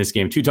in this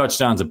game, 2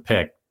 touchdowns, a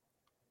pick.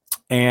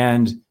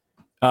 And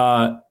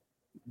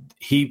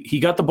he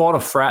got the ball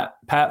to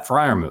Pat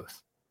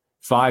Freiermuth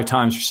 5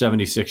 times for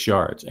 76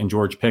 yards and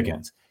George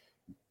Pickens.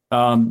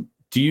 Do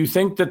you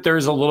think that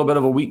there's a little bit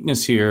of a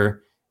weakness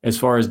here as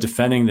far as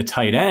defending the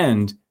tight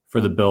end for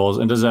the Bills?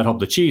 And does that help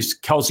the Chiefs?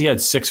 Kelsey had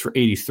 6 for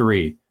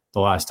 83 the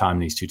last time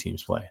these 2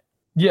 teams played.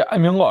 Yeah, I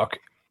mean, look,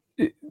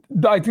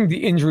 I think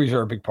the injuries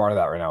are a big part of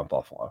that right now in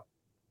Buffalo.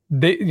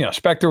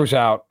 Spector was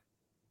out.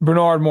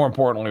 Bernard, more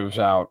importantly, was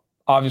out.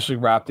 Obviously,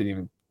 Rapp didn't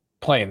even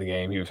play in the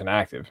game. He was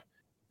inactive.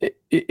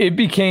 It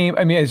became,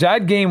 as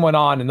that game went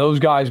on and those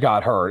guys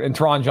got hurt, and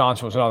Teron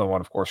Johnson was another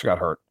one, of course, who got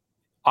hurt.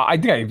 I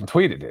think I even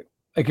tweeted it.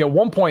 Like at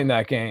one point in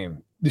that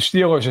game, the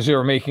Steelers, as they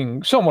were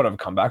making somewhat of a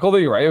comeback, although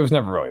you're right, it was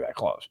never really that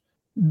close.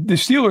 The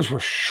Steelers were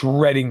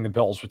shredding the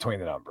Bills between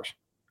the numbers.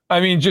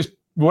 Just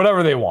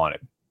whatever they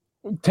wanted.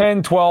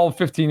 10, 12,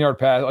 15-yard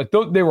pass. Like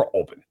they were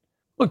open.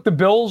 Look, the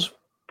Bills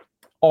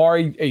are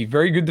a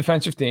very good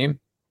defensive team,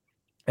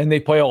 and they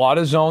play a lot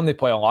of zone. They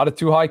play a lot of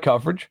too high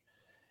coverage.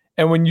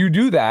 And when you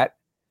do that,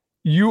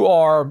 you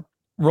are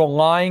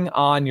relying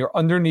on your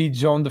underneath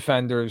zone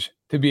defenders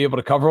to be able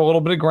to cover a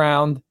little bit of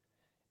ground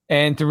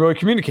and to really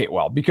communicate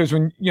well. Because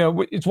when,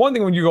 it's one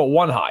thing when you go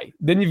 1 high,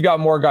 then you've got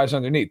more guys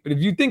underneath. But if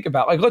you think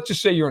about, like, let's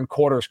just say you're in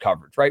quarters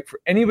coverage, right? For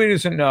anybody who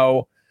doesn't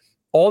know,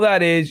 all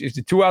that is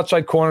the 2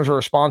 outside corners are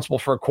responsible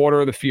for a quarter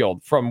of the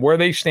field from where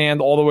they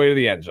stand all the way to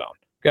the end zone.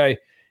 Okay.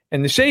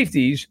 And the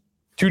safeties,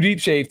 2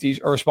 deep safeties,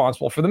 are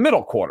responsible for the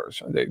middle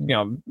quarters,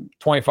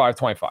 25.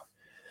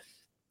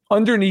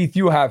 Underneath,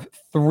 you have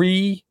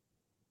 3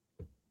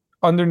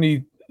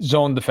 underneath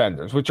zone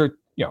defenders, which are,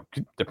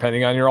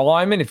 depending on your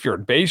alignment, if you're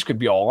at base, could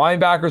be all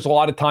linebackers. A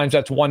lot of times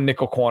that's 1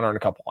 nickel corner and a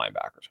couple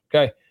linebackers.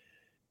 Okay.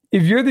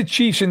 If you're the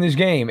Chiefs in this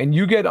game and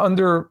you get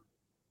underwhelming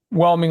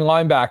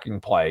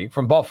linebacking play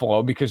from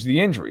Buffalo because of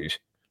the injuries,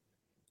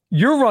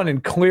 you're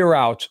running clear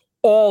outs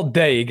all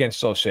day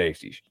against those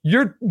safeties.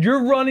 You're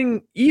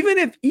running, even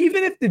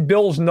if the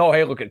Bills know,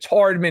 hey, look, it's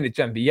Hardman, it's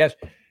MVS.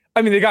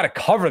 They got to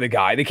cover the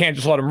guy. They can't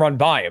just let him run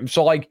by him.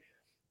 So,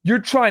 you're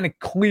trying to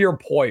clear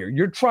Poyer.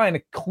 You're trying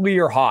to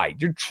clear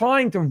Hyde. You're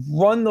trying to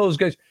run those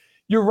guys.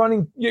 You're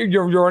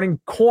running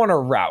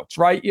corner routes,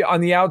 right? On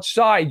the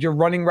outside, you're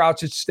running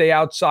routes that stay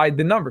outside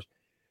the numbers.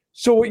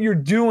 So what you're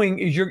doing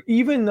is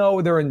even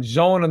though they're in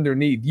zone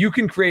underneath, you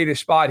can create a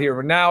spot here.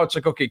 But now it's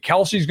like, okay,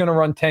 Kelsey's going to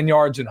run 10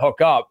 yards and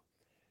hook up.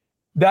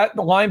 That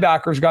the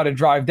linebacker's got to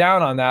drive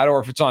down on that, or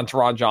if it's on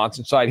Teron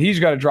Johnson's side, he's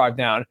got to drive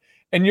down.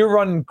 And you're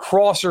running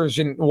crossers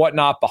and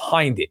whatnot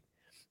behind it.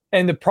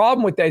 And the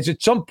problem with that is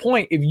at some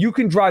point, if you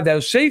can drive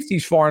those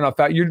safeties far enough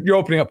out, you're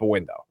opening up a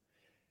window.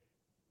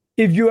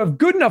 If you have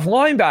good enough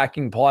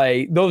linebacking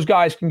play, those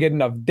guys can get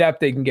enough depth.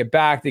 They can get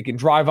back. They can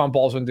drive on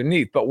balls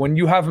underneath. But when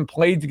you haven't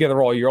played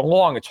together all year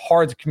long, it's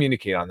hard to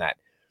communicate on that.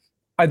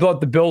 I thought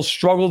the Bills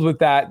struggled with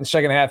that in the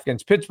second half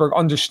against Pittsburgh.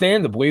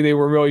 Understandably, they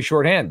were really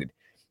shorthanded.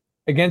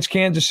 Against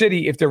Kansas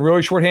City, if they're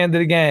really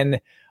shorthanded again,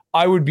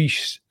 I would be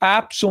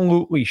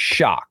absolutely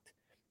shocked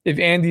if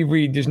Andy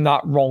Reid does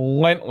not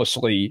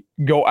relentlessly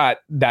go at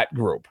that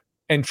group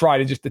and try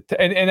to just,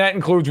 and that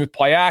includes with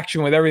play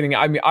action, with everything.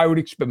 I would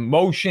expect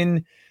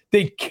motion.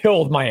 They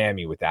killed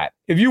Miami with that.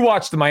 If you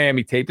watch the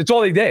Miami tape, that's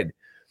all they did.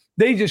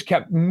 They just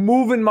kept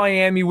moving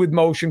Miami with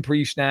motion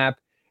pre-snap,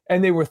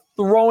 and they were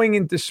throwing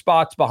into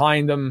spots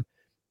behind them.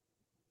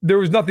 There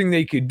was nothing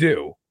they could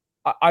do.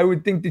 I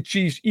would think the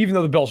Chiefs, even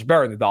though the Bills are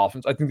better than the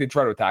Dolphins, I think they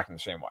try to attack them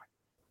the same way.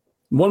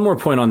 One more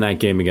point on that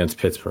game against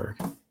Pittsburgh.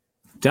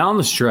 Down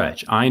the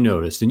stretch, I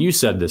noticed, and you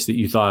said this, that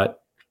you thought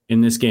in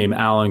this game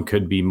Allen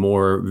could be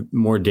more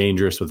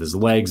dangerous with his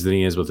legs than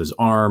he is with his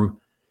arm.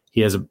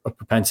 He has a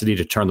propensity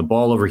to turn the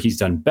ball over. He's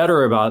done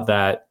better about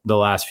that the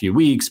last few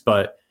weeks,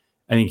 but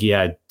I think he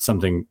had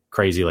something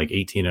crazy like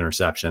 18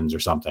 interceptions or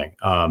something.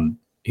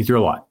 He threw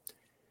a lot.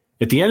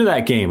 At the end of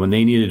that game, when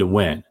they needed to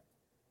win,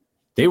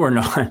 they were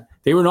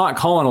not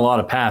calling a lot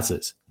of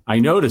passes. I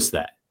noticed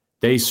that.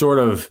 They sort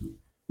of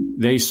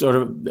they sort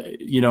of,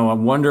 I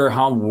wonder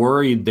how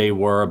worried they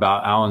were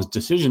about Allen's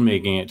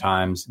decision-making at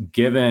times,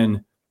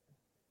 given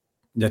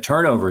the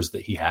turnovers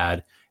that he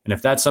had. And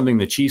if that's something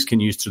the Chiefs can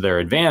use to their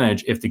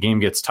advantage, if the game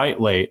gets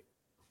tight late,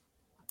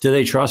 do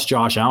they trust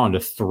Josh Allen to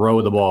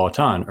throw the ball a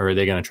ton, or are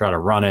they going to try to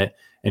run it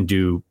and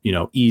do,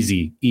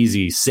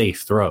 easy,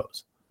 safe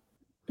throws?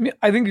 I mean,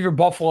 I think if you're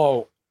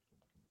Buffalo,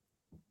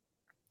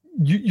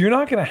 you're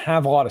not going to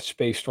have a lot of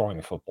space throwing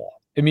the football.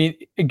 I mean,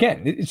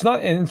 again, it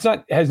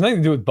has nothing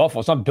to do with Buffalo.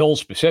 It's not Bills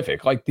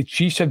specific. Like, the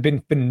Chiefs have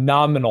been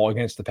phenomenal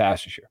against the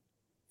pass this year.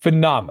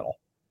 Phenomenal.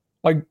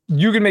 Like,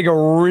 you can make a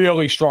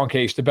really strong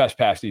case, the best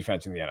pass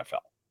defense in the NFL.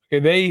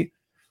 Okay,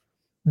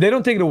 they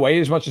don't take it away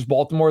as much as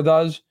Baltimore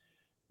does,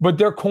 but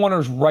their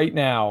corners right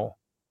now,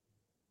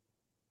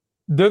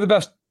 they're the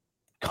best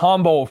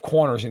combo of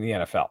corners in the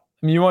NFL.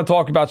 I mean, you want to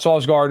talk about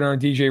Sauce Gardner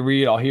and DJ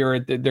Reed, I'll hear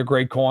it. They're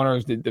great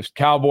corners. The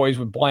Cowboys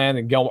with Bland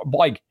and Gilmore.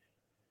 Like,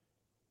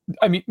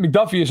 I mean,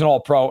 McDuffie is an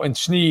all-pro, and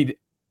Snead,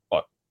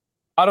 look,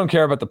 I don't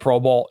care about the Pro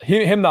Bowl.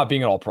 Him not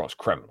being an all-pro is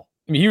criminal.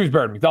 I mean, he was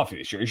better than McDuffie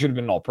this year. He should have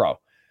been an all-pro.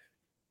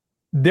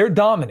 They're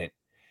dominant.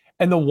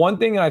 And the one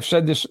thing, and I've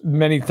said this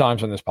many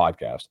times on this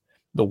podcast,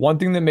 the one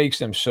thing that makes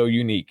them so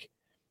unique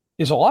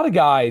is a lot of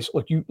guys,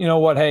 look, you know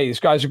what, hey, this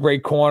guy's a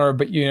great corner,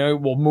 but,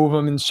 we'll move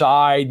him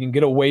inside and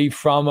get away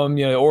from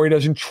him, or he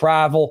doesn't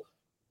travel.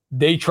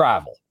 They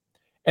travel.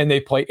 And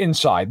they play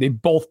inside. They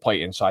both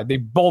play inside. They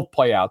both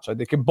play outside.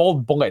 They can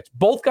both blitz.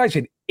 Both guys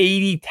had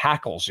 80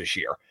 tackles this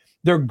year.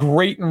 They're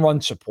great in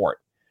run support.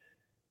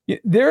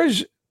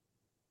 There's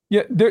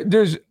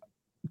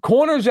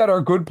corners that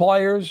are good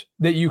players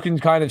that you can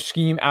kind of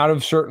scheme out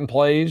of certain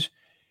plays.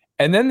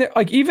 And then,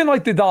 even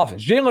the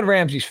Dolphins, Jalen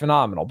Ramsey's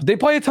phenomenal, but they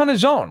play a ton of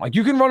zone. Like,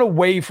 you can run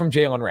away from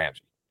Jalen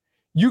Ramsey.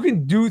 You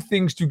can do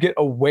things to get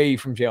away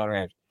from Jalen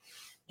Ramsey.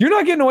 You're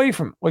not getting away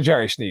from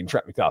L'Jarius Sneed and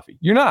Trent McDuffie.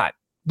 You're not.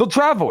 They'll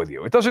travel with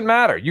you. It doesn't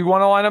matter. You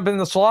want to line up in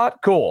the slot?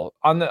 Cool.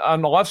 On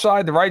the left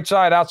side, the right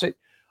side, outside.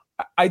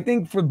 I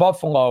think for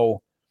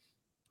Buffalo,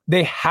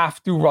 they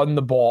have to run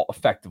the ball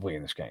effectively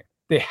in this game.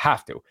 They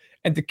have to.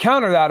 And to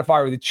counter that, if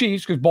I were the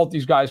Chiefs, because both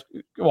these guys,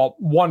 well,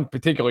 one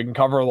particularly can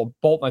cover.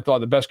 Bolton, I thought,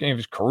 the best game of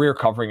his career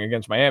covering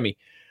against Miami.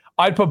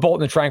 I'd put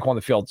Bolton and Tranquil on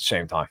the field at the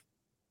same time.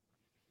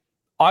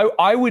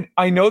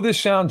 I know this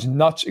sounds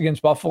nuts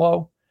against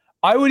Buffalo.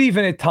 I would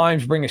even at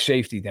times bring a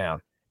safety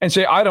down and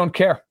say, I don't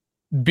care.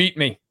 Beat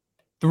me.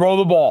 Throw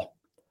the ball.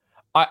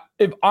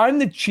 If I'm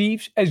the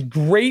Chiefs, as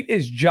great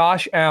as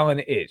Josh Allen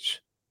is,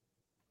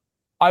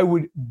 I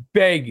would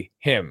beg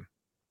him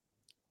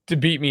to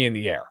beat me in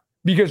the air,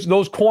 because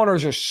those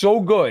corners are so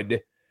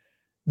good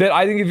that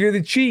I think if you're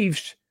the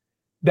Chiefs,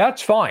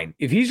 that's fine.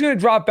 If he's going to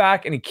drop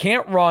back and he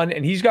can't run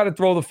and he's got to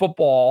throw the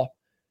football,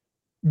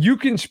 you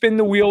can spin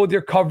the wheel with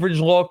your coverage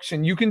looks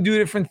and you can do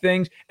different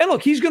things. And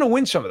look, he's going to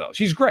win some of those.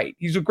 He's great.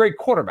 He's a great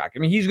quarterback. I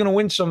mean, he's going to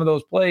win some of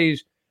those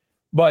plays.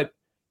 But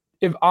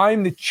if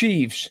I'm the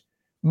Chiefs,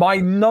 my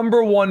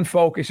number one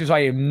focus is I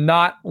am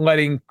not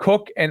letting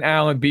Cook and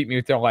Allen beat me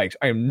with their legs.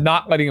 I am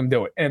not letting them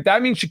do it. And if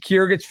that means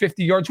Shakir gets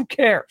 50 yards, who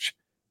cares?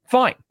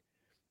 Fine.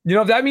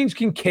 If that means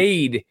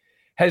Kincaid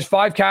has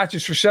 5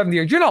 catches for 70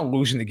 yards, you're not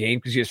losing the game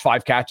because he has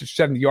 5 catches for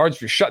 70 yards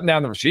if you're shutting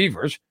down the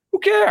receivers. Who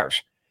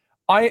cares?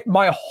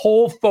 My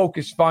whole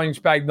focus, finding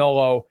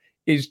Spagnuolo,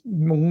 is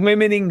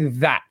limiting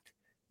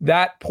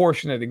that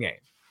portion of the game.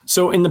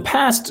 So in the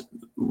past,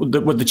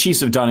 what the Chiefs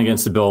have done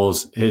against the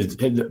Bills, his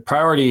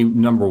priority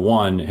number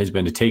one has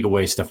been to take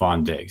away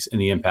Stephon Diggs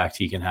and the impact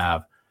he can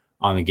have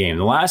on the game.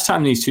 The last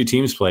time these two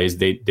teams played,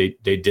 they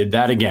did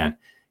that again.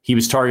 He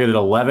was targeted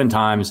 11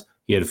 times.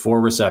 He had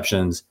 4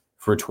 receptions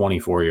for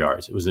 24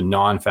 yards. It was a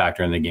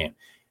non-factor in the game.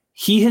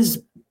 He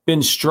has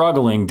been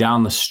struggling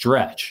down the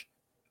stretch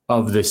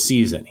of this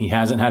season. He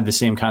hasn't had the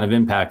same kind of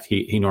impact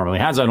he normally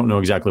has. I don't know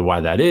exactly why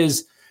that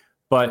is,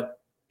 but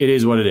it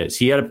is what it is.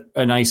 He had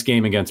a nice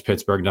game against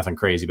Pittsburgh, nothing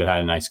crazy, but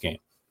had a nice game.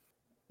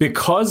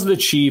 Because the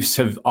Chiefs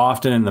have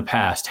often in the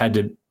past had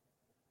to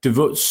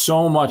devote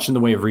so much in the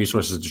way of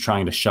resources to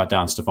trying to shut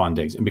down Stephon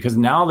Diggs, and because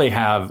now they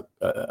have,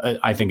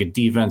 I think, a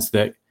defense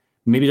that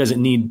maybe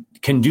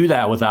can do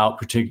that without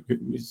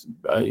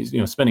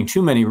spending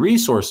too many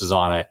resources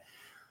on it.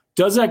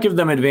 Does that give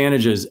them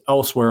advantages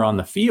elsewhere on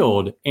the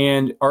field?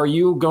 And are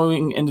you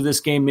going into this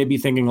game maybe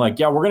thinking like,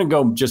 yeah, we're going to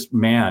go just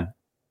man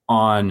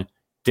on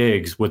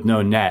Diggs with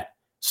no net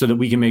so that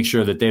we can make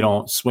sure that they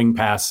don't swing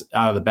pass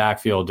out of the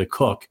backfield to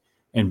Cook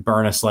and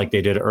burn us like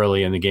they did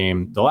early in the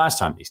game the last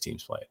time these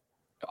teams played?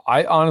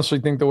 I honestly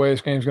think the way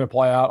this game is going to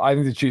play out, I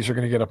think the Chiefs are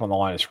going to get up on the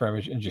line of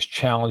scrimmage and just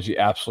challenge the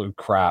absolute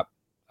crap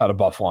out of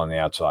Buffalo on the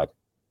outside.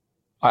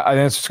 I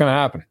think that's what's going to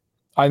happen.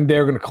 I think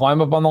they're going to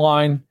climb up on the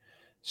line,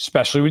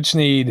 especially with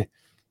Snead.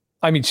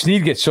 I mean,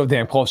 Snead gets so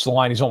damn close to the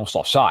line, he's almost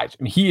offsides.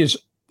 I mean, he is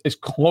as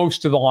close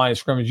to the line of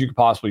scrimmage you could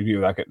possibly be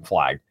without getting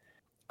flagged.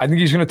 I think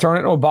he's going to turn it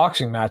into a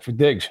boxing match with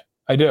Diggs.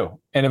 I do.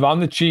 And if I'm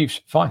the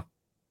Chiefs, fine.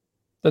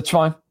 That's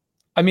fine.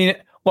 I mean,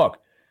 look,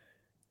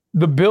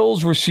 the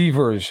Bills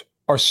receivers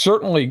are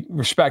certainly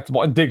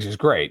respectable, and Diggs is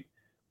great,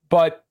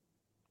 but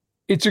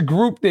it's a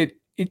group that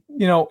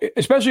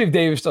especially if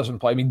Davis doesn't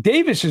play. I mean,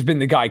 Davis has been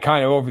the guy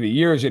kind of over the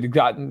years that had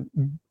gotten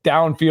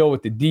downfield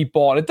with the deep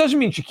ball. And it doesn't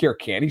mean Shakir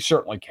can't. He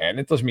certainly can.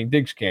 It doesn't mean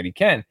Diggs can't. He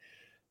can.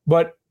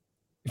 But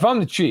if I'm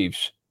the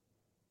Chiefs,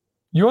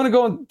 you want to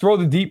go and throw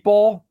the deep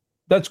ball?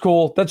 That's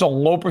cool. That's a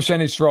low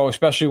percentage throw,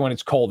 especially when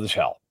it's cold as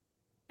hell.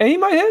 And he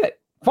might hit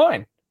it.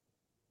 Fine.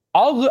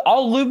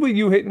 I'll live with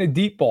you hitting a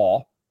deep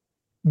ball,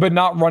 but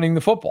not running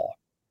the football.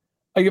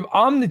 Like if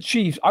I'm the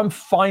Chiefs, I'm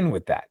fine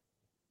with that.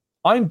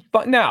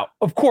 Now,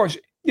 of course,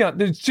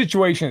 the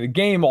situation of the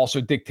game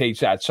also dictates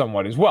that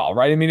somewhat as well,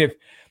 right? I mean, if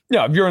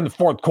you're in the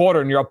fourth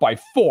quarter and you're up by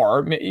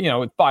 4,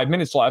 with 5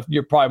 minutes left,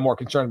 you're probably more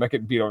concerned about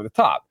getting beat over the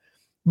top.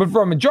 But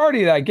for a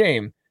majority of that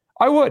game,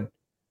 I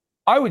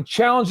would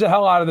challenge the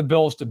hell out of the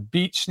Bills to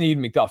beat Snead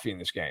and McDuffie in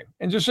this game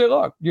and just say,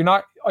 look,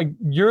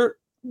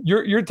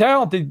 you're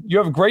talented. You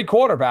have a great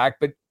quarterback,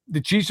 but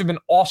the Chiefs have been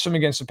awesome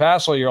against the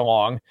pass all year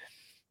long.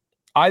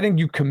 I think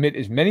you commit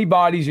as many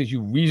bodies as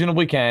you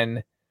reasonably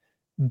can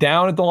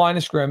down at the line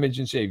of scrimmage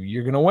and say, if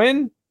you're going to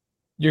win,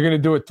 you're going to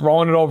do it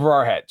throwing it over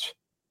our heads.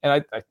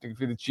 And I think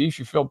for the Chiefs,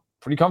 you feel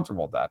pretty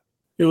comfortable with that.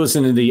 You're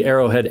listening to the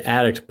Arrowhead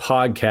Addict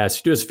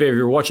podcast. Do us a favor, if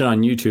you're watching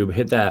on YouTube,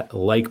 hit that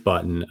like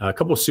button. A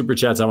couple of super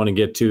chats I want to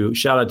get to.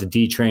 Shout out to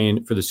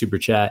D-Train for the super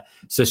chat.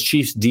 It says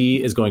Chiefs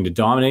D is going to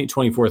dominate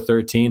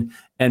 24-13.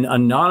 And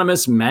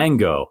Anonymous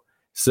Mango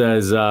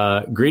says,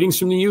 greetings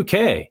from the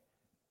UK.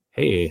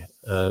 Hey,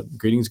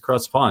 greetings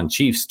across the pond.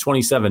 Chiefs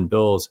 27,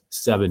 Bills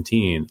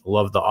 17.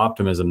 Love the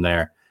optimism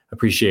there.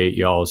 Appreciate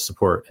y'all's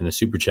support in the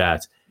super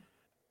chats.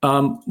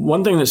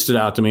 One thing that stood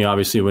out to me,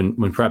 obviously, when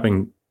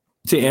prepping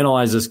to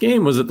analyze this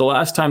game was that the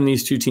last time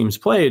these two teams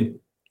played,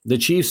 the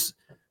Chiefs,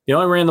 they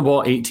only ran the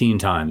ball 18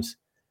 times.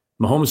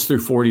 Mahomes threw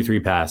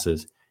 43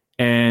 passes,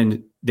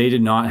 and they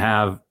did not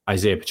have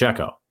Isaiah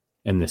Pacheco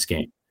in this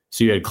game.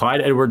 So you had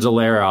Clyde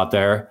Edwards-Helaire out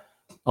there,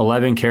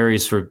 11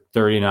 carries for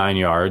 39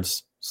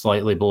 yards,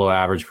 slightly below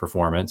average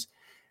performance.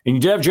 And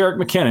you did have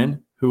Jerick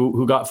McKinnon,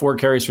 who got 4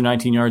 carries for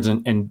 19 yards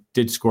and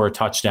did score a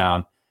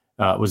touchdown,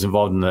 was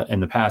involved in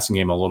the passing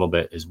game a little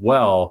bit as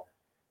well.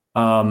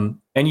 And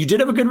you did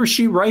have a good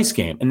Rashee Rice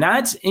game. And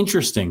that's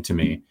interesting to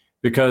me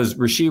because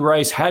Rashee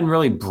Rice hadn't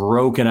really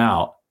broken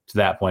out to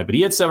that point, but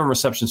he had 7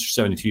 receptions for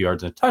 72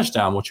 yards and a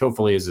touchdown, which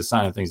hopefully is a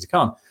sign of things to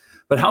come.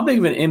 But how big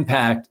of an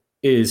impact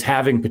is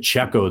having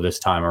Pacheco this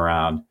time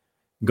around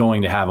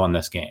going to have on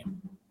this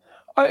game?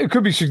 It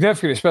could be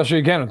significant, especially,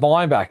 again, with the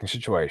linebacking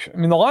situation. I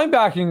mean, the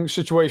linebacking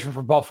situation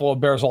for Buffalo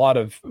bears a lot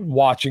of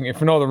watching, if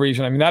for no other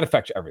reason. I mean, that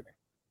affects everything.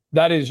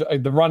 That is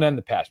the run and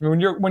the pass. I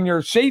mean, when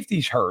your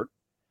safety's hurt,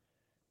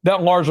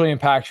 that largely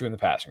impacts you in the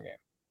passing game.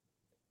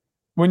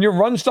 When your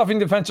run-stuffing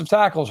defensive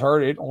tackles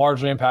hurt, it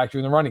largely impacts you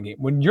in the running game.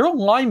 When your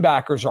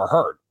linebackers are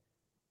hurt,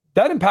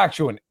 that impacts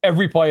you in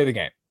every play of the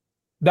game.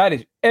 That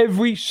is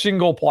every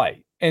single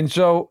play. And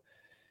so,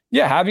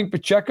 yeah, having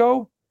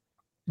Pacheco,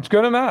 it's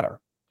going to matter.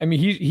 I mean,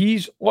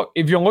 he's look,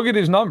 if you look at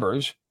his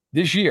numbers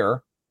this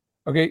year,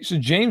 okay, so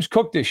James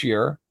Cook this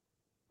year,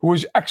 who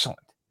was excellent,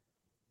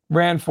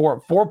 ran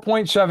for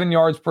 4.7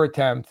 yards per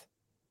attempt,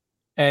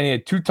 and he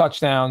had 2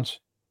 touchdowns,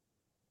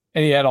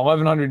 and he had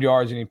 1,100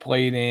 yards, and he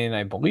played in,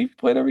 I believe he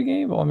played every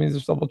game. Well, let me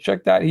just double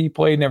check that. He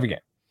played in every game.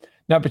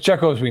 Now,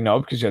 Pacheco, as we know,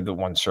 because he had the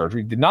one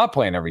surgery, did not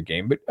play in every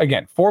game. But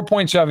again,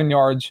 4.7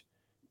 yards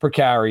per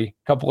carry,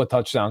 a couple of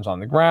touchdowns on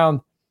the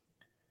ground.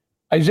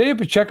 Isaiah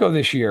Pacheco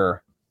this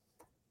year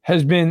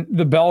has been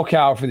the bell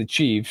cow for the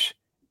Chiefs,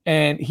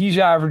 and he's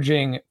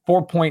averaging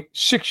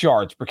 4.6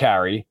 yards per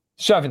carry,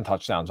 7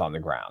 touchdowns on the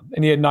ground.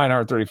 And he had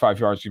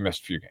 935 yards. He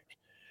missed a few games.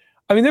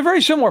 I mean, they're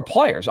very similar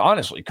players,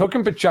 honestly. Cook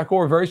and Pacheco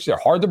are they're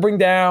hard to bring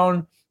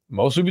down,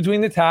 mostly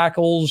between the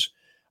tackles.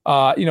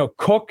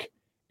 Cook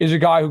is a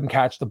guy who can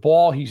catch the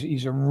ball.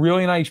 He's a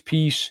really nice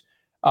piece.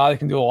 They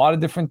can do a lot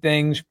of different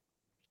things.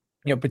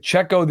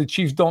 Pacheco, the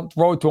Chiefs don't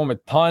throw it to him a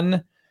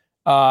ton.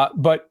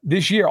 But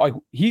this year,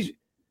 he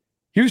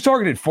was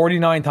targeted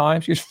 49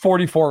 times. He has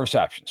 44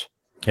 receptions.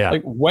 Yeah.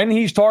 When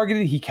he's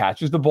targeted, he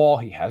catches the ball.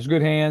 He has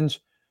good hands.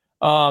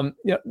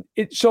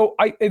 So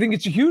I think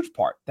it's a huge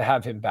part to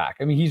have him back.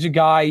 I mean, he's a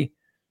guy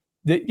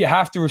that you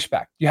have to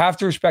respect. You have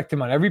to respect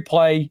him on every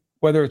play,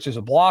 whether it's as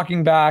a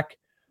blocking back,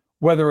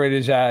 whether it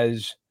is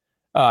as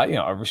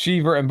a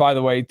receiver. And by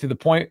the way, to the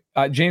point,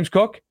 James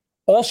Cook,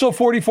 also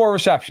 44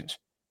 receptions.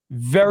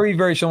 Very,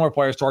 very similar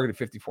players, targeted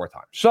 54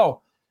 times.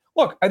 So,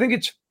 look, I think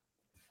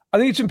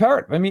it's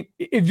imperative. I mean,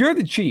 if you're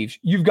the Chiefs,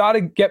 you've got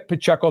to get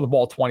Pacheco the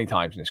ball 20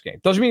 times in this game.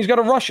 Doesn't mean he's got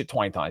to rush it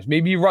 20 times.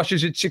 Maybe he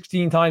rushes it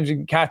 16 times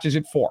and catches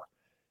it 4.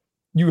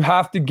 You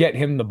have to get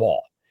him the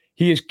ball.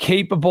 He is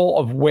capable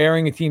of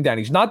wearing a team down.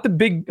 He's not the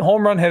big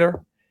home run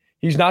hitter.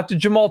 He's not the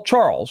Jamal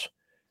Charles,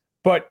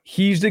 but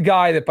he's the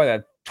guy that by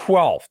that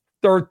 12th,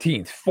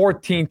 13th,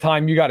 14th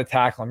time you got to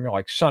tackle him, you're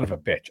like, son of a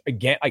bitch.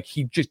 Again,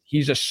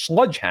 he's a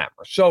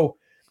sledgehammer. So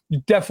you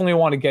definitely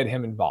want to get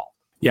him involved.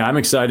 Yeah, I'm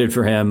excited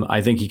for him.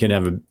 I think he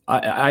can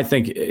I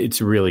think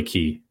it's really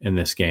key in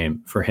this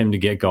game for him to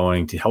get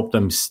going, to help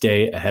them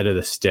stay ahead of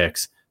the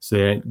sticks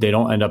so they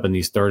don't end up in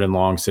these 3rd and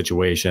long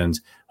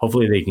situations.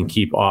 Hopefully they can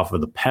keep off of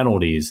the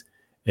penalties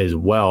as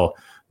well.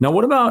 Now,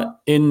 what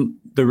about in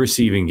the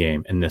receiving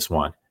game in this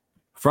one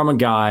from a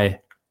guy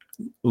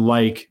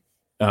like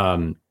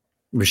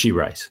Rashee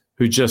Rice,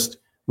 who just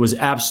was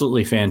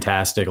absolutely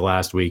fantastic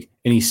last week,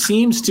 and he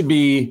seems to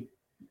be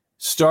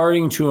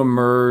starting to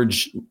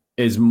emerge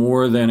as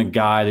more than a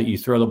guy that you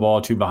throw the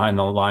ball to behind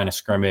the line of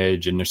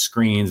scrimmage and the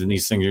screens and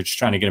these things. You're just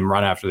trying to get him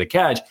run after the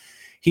catch.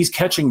 He's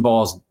catching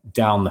balls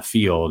down the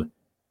field.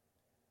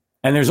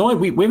 And there's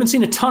only, we haven't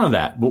seen a ton of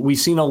that, but we've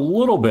seen a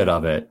little bit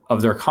of it,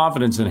 of their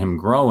confidence in him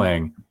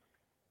growing.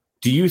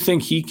 Do you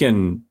think he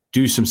can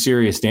do some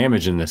serious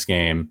damage in this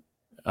game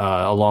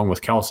along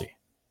with Kelsey?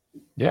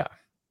 Yeah.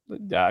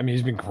 I mean,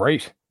 he's been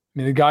great. I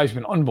mean, the guy's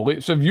been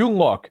unbelievable. So if you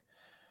look,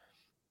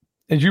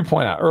 as you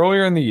point out,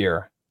 earlier in the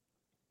year,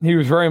 he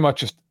was very much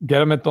just get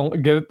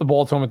the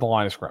ball to him at the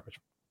line of scrimmage.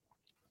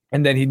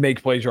 And then he'd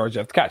make plays yards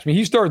after catch. I mean,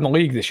 he's third in the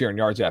league this year in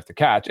yards after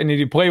catch. And if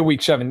you play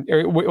week 7,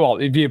 well,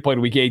 if he had played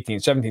a week 18,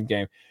 17th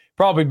game,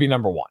 probably be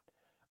number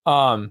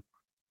 1.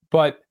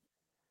 But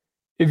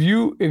if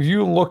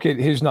you look at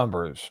his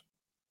numbers,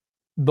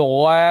 the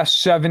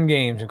last 7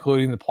 games,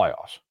 including the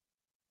playoffs,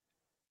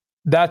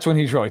 that's when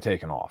he's really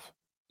taken off.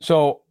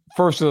 So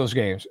first of those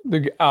games,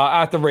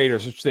 at the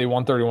Raiders, which they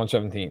won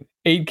 31-17,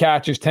 8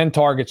 catches, 10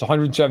 targets,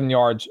 107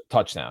 yards,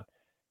 touchdown.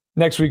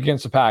 Next week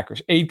against the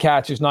Packers, 8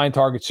 catches, 9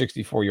 targets,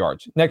 64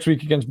 yards. Next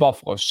week against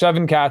Buffalo,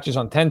 7 catches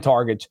on 10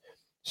 targets,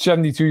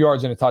 72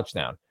 yards and a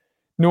touchdown.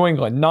 New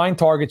England, 9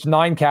 targets,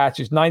 9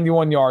 catches,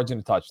 91 yards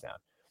and a touchdown.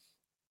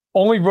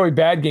 Only really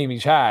bad game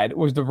he's had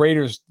was the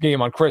Raiders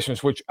game on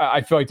Christmas, which I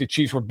feel like the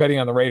Chiefs were betting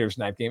on the Raiders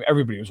in that game.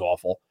 Everybody was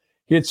awful.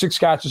 He had 6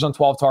 catches on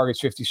 12 targets,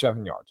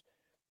 57 yards.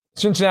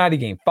 Cincinnati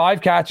game,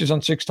 5 catches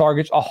on 6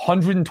 targets,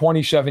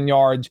 127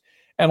 yards.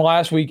 And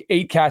last week,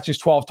 8 catches,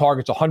 12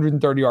 targets,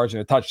 130 yards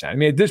and a touchdown. I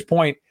mean, at this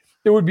point,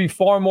 it would be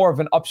far more of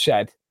an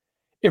upset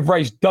if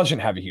Rice doesn't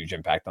have a huge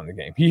impact on the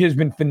game. He has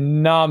been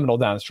phenomenal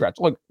down the stretch.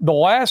 Look, the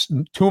last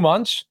 2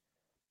 months,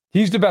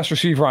 he's the best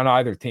receiver on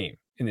either team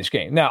in this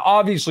game. Now,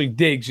 obviously,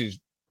 Diggs is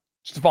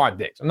Stephon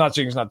Diggs. I'm not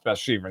saying he's not the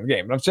best receiver in the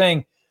game, but I'm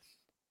saying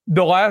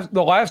the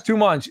last 2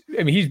 months,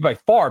 I mean, he's by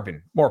far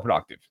been more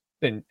productive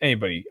than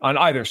anybody on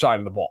either side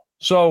of the ball.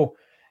 So,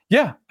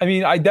 yeah, I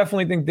mean, I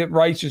definitely think that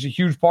Rice is a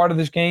huge part of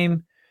this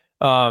game.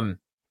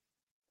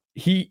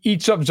 He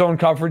eats up zone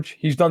coverage.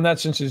 He's done that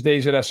since his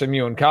days at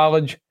SMU in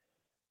college.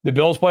 The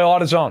Bills play a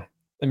lot of zone.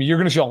 I mean, you're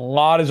going to see a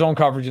lot of zone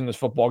coverage in this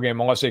football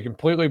game unless they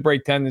completely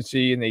break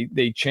tendency and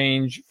they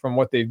change from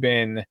what they've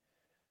been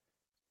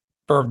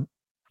for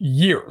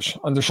years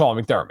under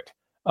Sean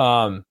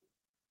McDermott.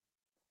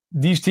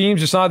 These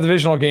teams, it's not a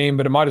divisional game,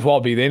 but it might as well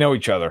be. They know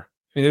each other.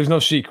 I mean, there's no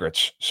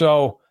secrets.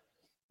 So,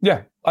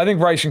 yeah, I think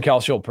Rice and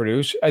Kelsey will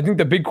produce. I think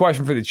the big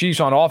question for the Chiefs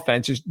on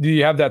offense is, do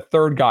you have that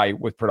third guy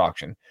with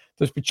production?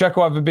 Does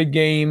Pacheco have a big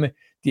game?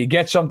 Do you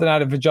get something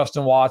out of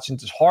Justin Watson?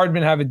 Does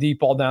Hardman have a deep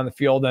ball down the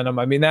field in him?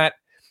 I mean, that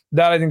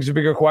I think is a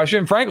bigger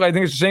question. Frankly, I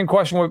think it's the same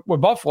question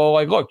with Buffalo.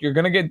 Like, look, you're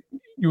going to get,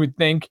 you would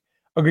think,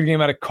 a good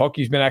game out of Cook.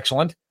 He's been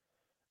excellent.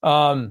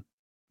 And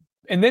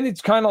then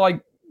it's kind of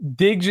like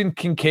Diggs and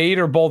Kincaid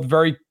are both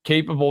very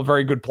capable,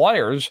 very good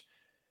players.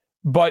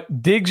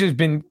 But Diggs has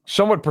been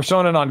somewhat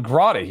persona non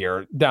grata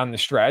here down the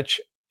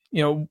stretch.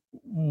 You know,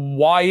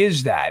 why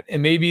is that?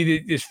 And maybe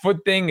this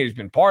foot thing has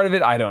been part of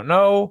it. I don't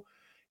know.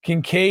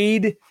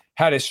 Kincaid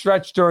had a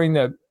stretch during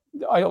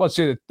let's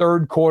say the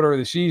third quarter of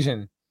the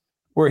season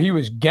where he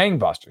was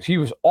gangbusters. He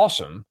was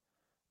awesome.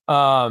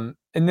 And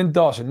then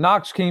Dawson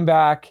Knox came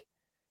back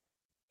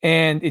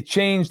and it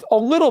changed a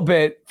little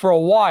bit for a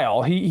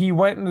while. He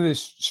went into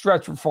this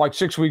stretch for like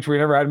 6 weeks where he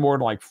never had more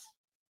than like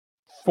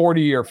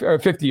 40 or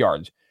 50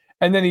 yards.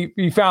 And then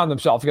he found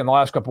himself again the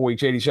last couple of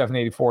weeks, 87,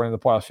 84, and in the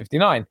playoffs,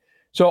 59.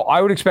 So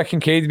I would expect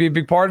Kincaid to be a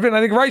big part of it, and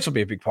I think Rice will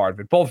be a big part of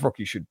it. Both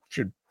rookies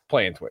should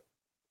play into it.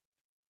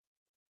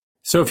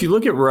 So if you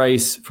look at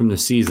Rice from the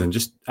season,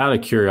 just out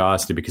of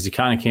curiosity, because he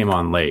kind of came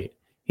on late,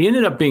 he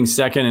ended up being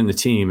second in the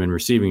team in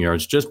receiving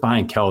yards, just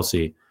behind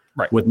Kelsey,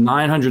 right, with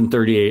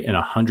 938 and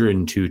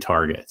 102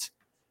 targets.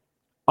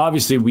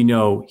 Obviously, we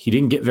know he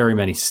didn't get very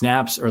many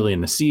snaps early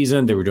in the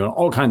season. They were doing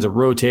all kinds of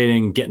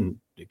rotating, getting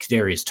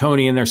Kadarius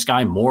Toney in there.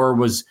 Sky Moore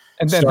was,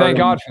 and then thank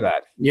God for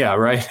that. Yeah,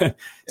 right.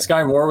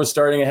 Sky Moore was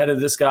starting ahead of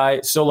this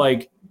guy. So,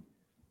 like,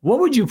 what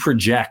would you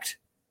project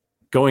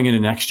going into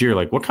next year?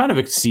 Like, what kind of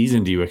a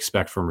season do you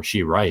expect from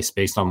Rashee Rice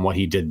based on what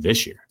he did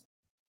this year?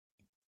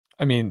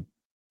 I mean,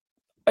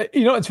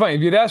 you know, it's funny.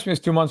 If you'd asked me this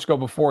 2 months ago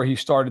before he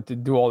started to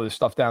do all this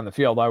stuff down the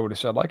field, I would have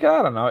said, like,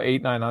 I don't know,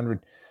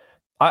 800-900.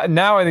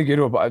 Now I think you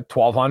do about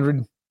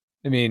 1,200.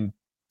 I mean,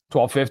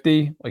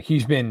 1,250. Like,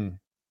 he's been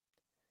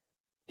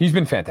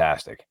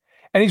fantastic.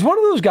 And he's one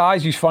of those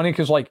guys, he's funny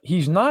because, like,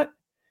 he's not,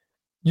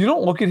 you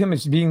don't look at him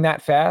as being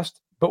that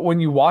fast, but when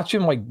you watch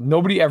him, like,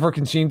 nobody ever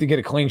can seem to get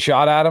a clean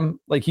shot at him.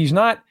 Like, he's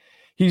not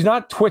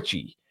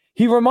twitchy.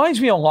 He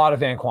reminds me a lot of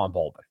Anquan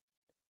Boldin.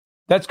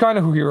 That's kind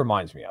of who he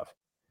reminds me of.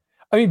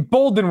 I mean,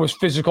 Boldin was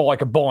physical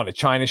like a bull in a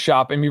china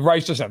shop. I mean,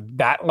 Rice doesn't have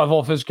that level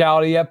of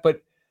physicality yet,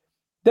 but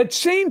that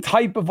same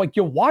type of like,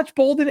 you watch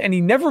Bolden and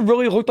he never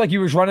really looked like he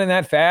was running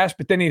that fast,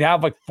 but then he'd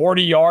have like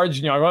 40 yards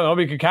and well,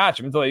 nobody could catch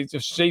him until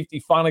just safety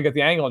finally got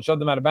the angle and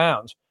shoved him out of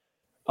bounds.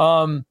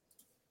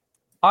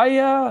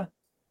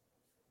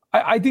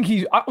 I think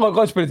look,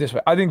 let's put it this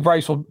way. I think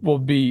Bryce will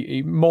be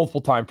a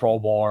multiple time Pro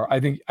Bowler. I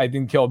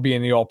think he'll be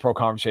in the All-Pro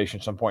conversation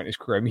at some point in his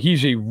career. I mean,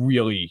 he's a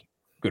really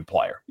good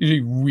player.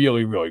 He's a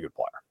really, really good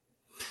player.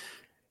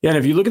 Yeah, and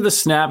if you look at the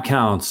snap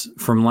counts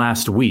from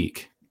last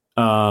week,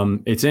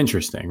 it's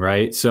interesting,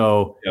 right?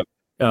 So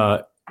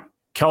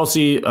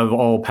Kelsey, of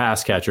all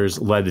pass catchers,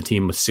 led the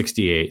team with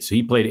 68. So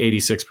he played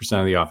 86%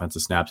 of the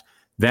offensive snaps.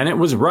 Then it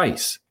was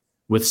Rice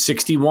with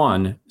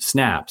 61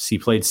 snaps. He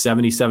played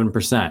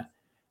 77%.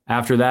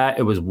 After that,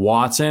 it was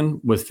Watson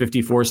with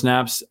 54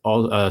 snaps,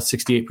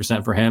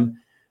 68% for him.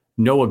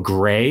 Noah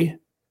Gray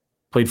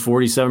played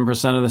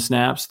 47% of the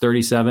snaps,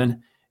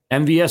 37.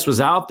 MVS was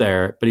out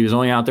there, but he was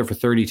only out there for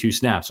 32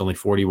 snaps, only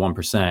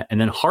 41%.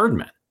 And then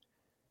Hardman,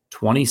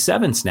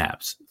 27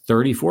 snaps,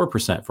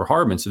 34% for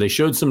Hardman. So they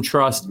showed some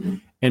trust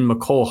in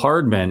McCole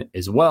Hardman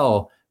as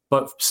well.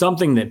 But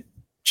something that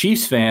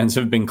Chiefs fans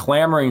have been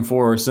clamoring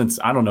for since,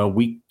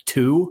 week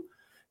 2,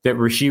 that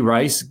Rashee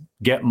Rice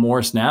get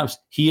more snaps.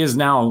 He is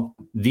now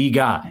the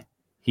guy.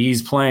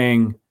 He's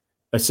playing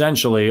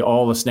essentially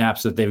all the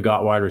snaps that they've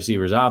got wide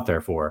receivers out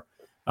there for.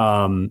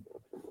 80%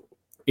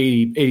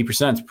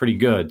 is pretty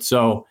good.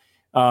 So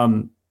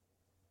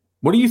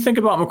what do you think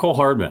about McCole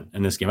Hardman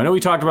in this game? I know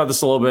we talked about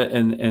this a little bit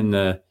in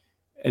the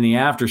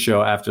after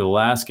show after the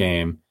last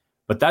game,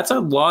 but that's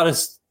a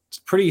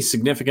pretty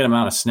significant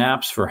amount of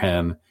snaps for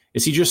him.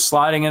 Is he just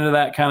sliding into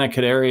that kind of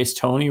Kadarius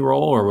Toney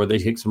role, or will they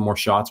take some more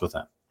shots with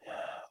him?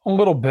 A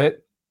little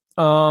bit.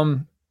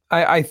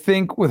 I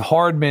think with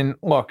Hardman,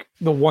 look,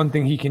 the one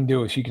thing he can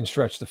do is he can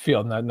stretch the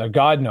field. Now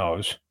God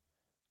knows,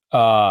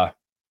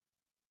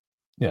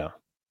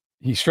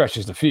 he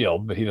stretches the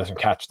field, but he doesn't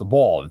catch the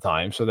ball all the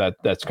time. So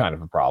that's kind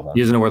of a problem.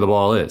 He doesn't know where the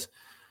ball is.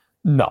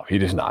 No, he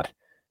does not.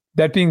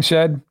 That being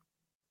said,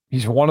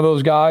 he's one of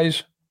those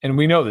guys, and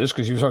we know this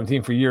because he was on the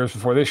team for years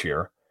before this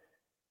year.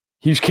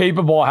 He's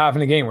capable of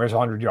having a game where it's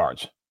 100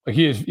 yards. Like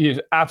he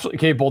is absolutely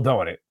capable of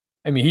doing it.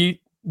 I mean,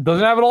 he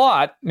doesn't have it a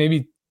lot,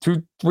 maybe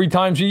 2-3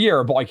 times a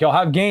year, but like he'll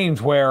have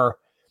games where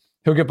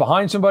he'll get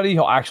behind somebody,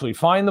 he'll actually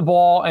find the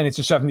ball, and it's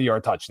a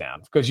 70-yard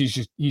touchdown because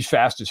he's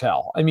fast as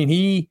hell. I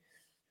mean,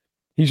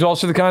 he's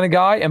also the kind of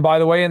guy, and by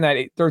the way, in that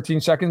 13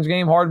 seconds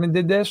game, Hardman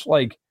did this,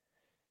 like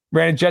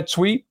ran a jet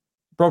sweep,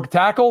 broke a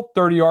tackle,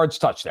 30 yards,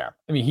 touchdown.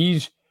 I mean,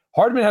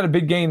 Hardman had a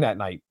big game that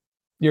night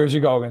years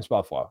ago against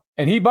Buffalo.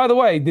 And he, by the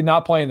way, did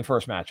not play in the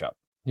first matchup.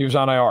 He was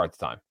on IR at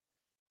the time.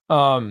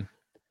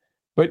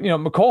 But,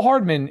 McCole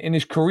Hardman in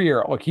his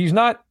career, look, he's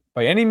not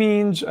by any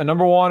means a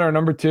number 1 or a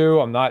number 2.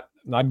 I'm not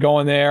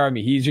going there. I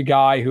mean, he's a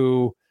guy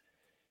who,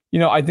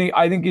 I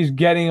think is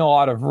getting a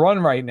lot of run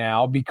right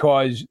now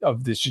because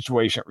of the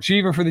situation at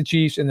receiver for the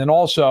Chiefs, and then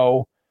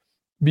also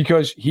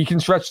because he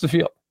can stretch the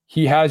field.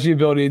 He has the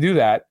ability to do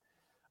that.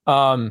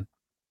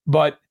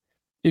 But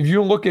if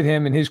you look at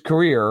him in his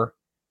career,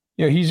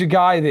 he's a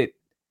guy that,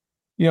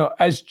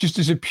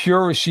 as a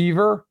pure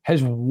receiver,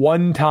 has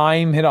one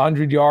time hit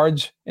 100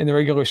 yards in the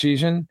regular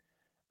season.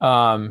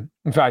 In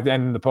fact,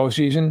 and in the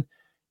postseason,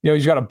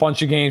 he's got a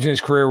bunch of games in his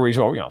career where he's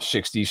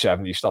 60,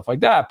 70, stuff like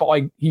that. But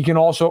like he can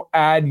also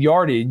add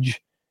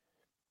yardage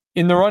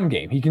in the run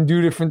game. He can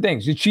do different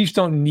things. The Chiefs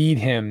don't need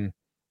him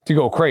to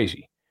go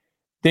crazy.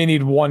 They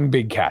need one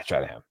big catch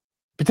out of him.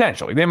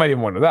 Potentially. They might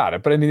even win without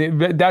it. But I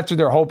mean, that's what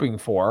they're hoping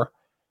for.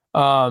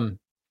 And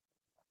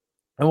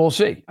we'll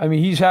see. I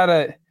mean, he's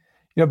had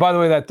by the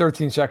way, that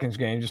 13 seconds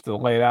game, just to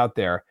lay it out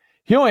there,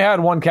 he only had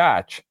one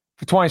catch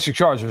for 26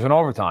 yards. It was an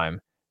overtime,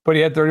 but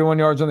he had 31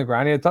 yards on the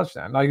ground. He had a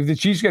touchdown. Like if the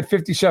Chiefs get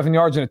 57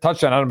 yards and a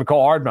touchdown out of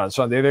McCole Hardman on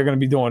Sunday, they're going to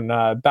be doing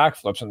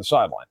backflips on the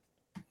sideline.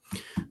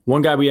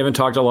 One guy we haven't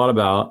talked a lot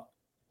about,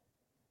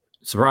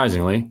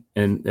 surprisingly,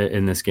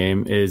 in this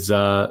game is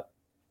number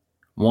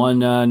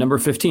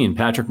 15,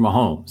 Patrick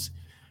Mahomes.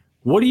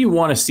 What do you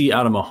want to see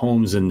out of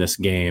Mahomes in this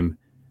game?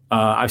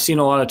 I've seen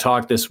a lot of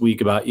talk this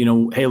week about,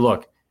 hey,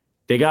 look,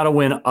 they got to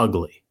win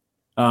ugly,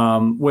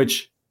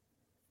 which,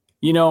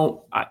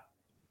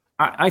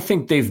 I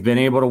think they've been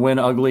able to win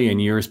ugly in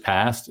years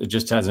past. It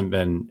just hasn't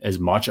been as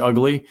much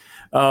ugly.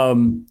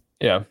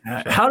 Yeah.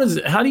 What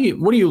are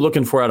you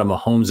looking for out of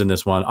Mahomes in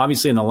this one?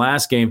 Obviously, in the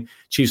last game,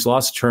 Chiefs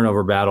lost a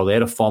turnover battle. They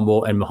had a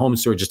fumble, and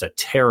Mahomes threw just a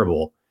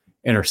terrible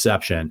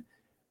interception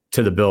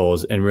to the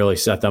Bills and really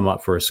set them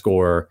up for a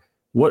score.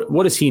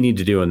 What does he need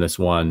to do in this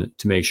one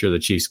to make sure the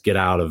Chiefs get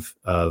out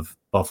of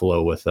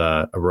Buffalo with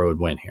a road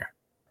win here?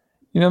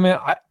 Man,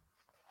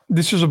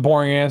 this is a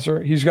boring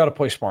answer. He's got to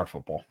play smart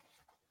football.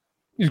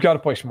 He's got to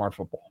play smart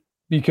football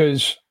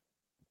because,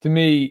 to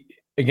me,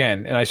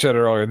 again, and I said it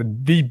earlier,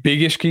 the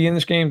biggest key in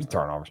this game is the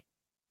turnovers.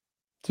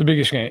 It's the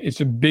biggest game. It's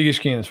the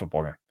biggest key in this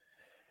football game.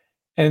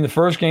 And in the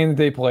first game that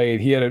they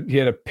played, he had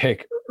a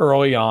pick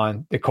early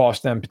on that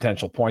cost them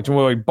potential points. And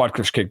Willie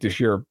Butker's kicked this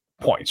year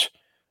points.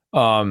 They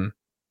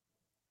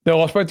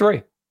lost by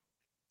 3.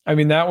 I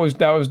mean, that was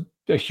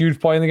a huge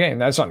play in the game.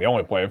 That's not the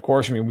only play, of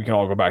course. I mean, we can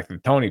all go back to the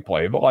Tony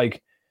play, but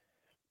like,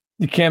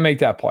 you can't make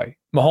that play.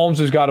 Mahomes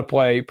has got to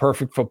play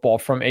perfect football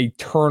from a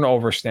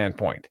turnover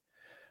standpoint.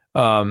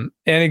 And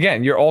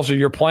again,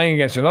 you're playing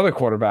against another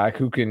quarterback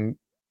who can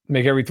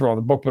make every throw in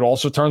the book, but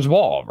also turns the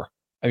ball over.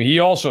 I mean, he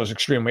also is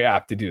extremely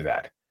apt to do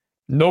that.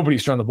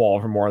 Nobody's turned the ball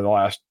over more in the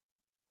last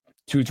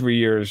 2, 3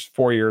 years,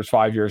 4 years,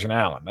 5 years in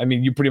Allen. I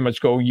mean, you pretty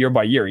much go year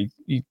by year.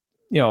 He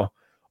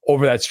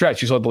over that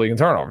stretch, he's led the league in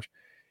turnovers.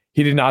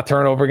 He did not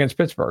turn over against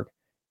Pittsburgh.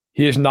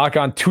 He has not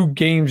gone 2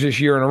 games this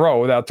year in a row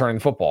without turning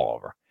the football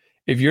over.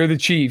 If you're the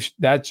Chiefs,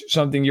 that's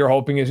something you're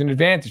hoping is an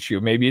advantage to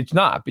you. Maybe it's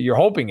not, but you're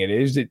hoping it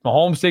is, that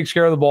Mahomes takes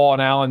care of the ball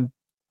and Allen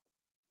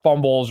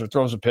fumbles or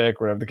throws a pick,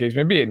 whatever the case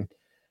may be.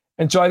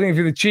 And so I think if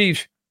you're the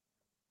Chiefs,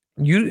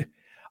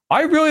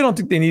 I really don't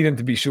think they need him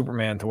to be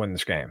Superman to win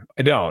this game.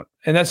 I don't.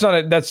 And that's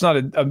not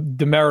a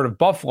demerit of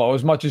Buffalo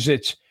as much as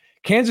it's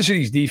Kansas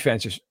City's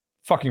defense is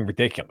fucking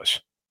ridiculous.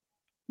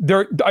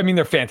 They're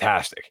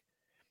fantastic.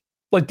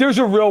 Like, there's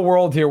a real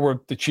world here where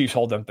the Chiefs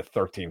hold them to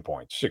 13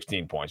 points,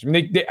 16 points. I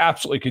mean, they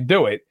absolutely could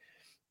do it.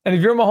 And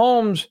if you're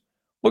Mahomes,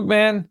 look,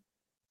 man,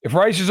 if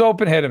Rice is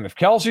open, hit him. If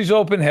Kelsey's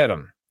open, hit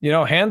him.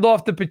 Hand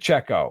off to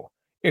Pacheco.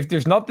 If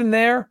there's nothing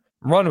there,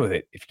 run with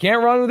it. If you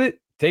can't run with it,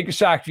 take a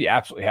sack if you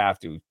absolutely have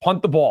to.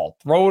 Punt the ball.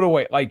 Throw it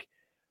away. Like,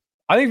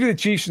 I think for the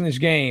Chiefs in this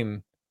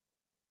game,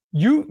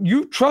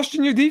 you trust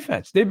in your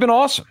defense. They've been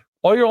awesome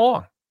all year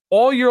long.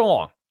 All year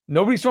long.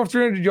 Nobody's thrown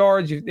 300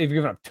 yards. They've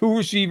given up 2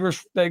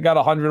 receivers. They got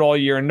 100 all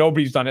year, and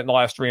nobody's done it in the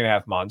last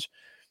 3.5 months.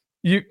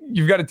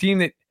 You've got a team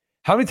that,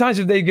 how many times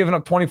have they given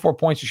up 24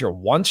 points this year?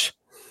 Once?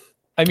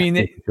 I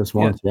mean, just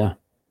once, yeah.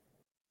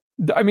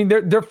 I mean,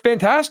 they're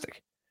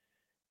fantastic.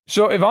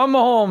 So if I'm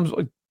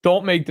Mahomes,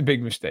 don't make the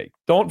big mistake.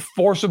 Don't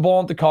force a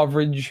ball into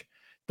coverage.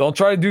 Don't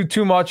try to do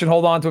too much and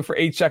hold on to it for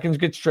 8 seconds,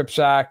 get strip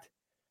sacked.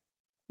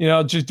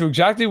 Just do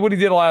exactly what he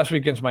did last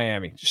week against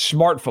Miami.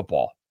 Smart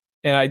football.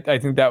 And I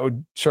think that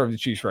would serve the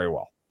Chiefs very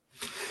well.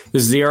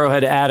 This is the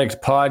Arrowhead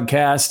Addict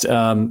podcast.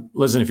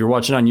 Listen, if you're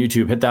watching on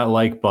YouTube, hit that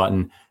like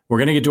button. We're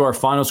going to get to our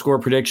final score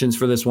predictions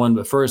for this one.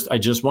 But first, I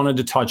just wanted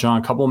to touch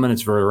on a couple of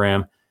minutes for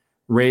Ram,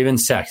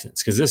 Ravens,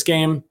 Texans. Because this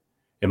game,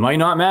 it might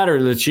not matter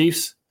to the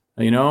Chiefs,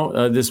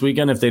 this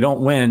weekend if they don't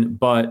win.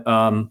 But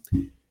the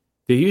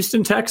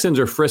Houston Texans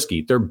are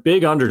frisky. They're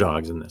big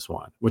underdogs in this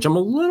one, which I'm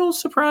a little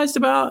surprised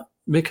about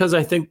because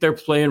I think they're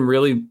playing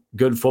really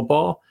good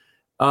football.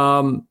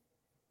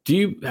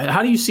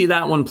 How do you see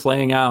that one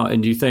playing out?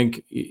 And do you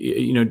think,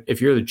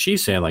 if you're the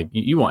Chiefs fan, like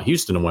you want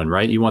Houston to win,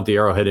 right? You want the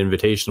Arrowhead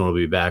Invitational to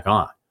be back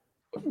on.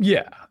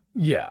 Yeah.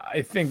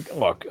 I think,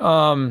 look,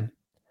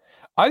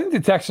 I think the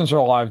Texans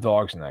are live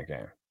dogs in that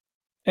game.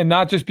 And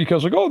not just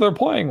because they're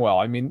playing well.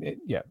 I mean,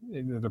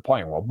 they're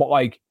playing well. But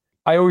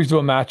I always do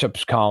a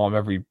matchups column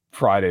every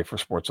Friday for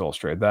Sports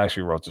Illustrated that I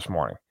actually wrote this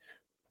morning.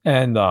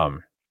 And,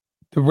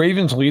 the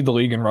Ravens lead the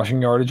league in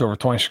rushing yardage, over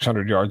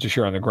 2,600 yards this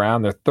year on the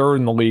ground. They're third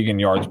in the league in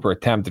yards per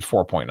attempt at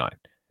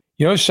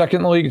 4.9. Second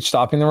in the league at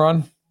stopping the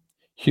run?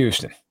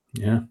 Houston.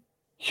 Yeah.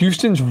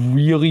 Houston's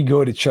really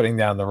good at shutting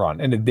down the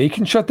run. And if they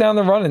can shut down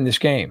the run in this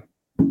game,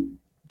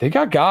 they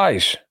got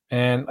guys.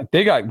 And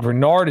they got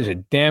Grenard is a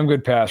damn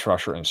good pass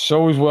rusher, and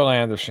so is Will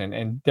Anderson.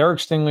 And Derek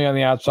Stingley on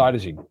the outside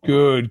is a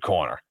good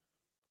corner.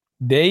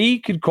 They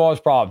could cause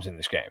problems in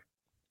this game.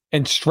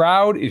 And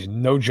Stroud is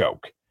no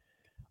joke.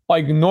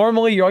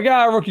 Normally, you're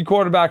rookie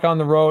quarterback on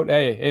the road.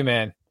 Hey,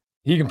 man,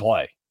 he can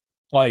play.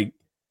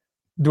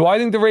 Do I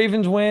think the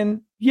Ravens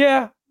win?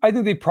 Yeah, I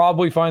think they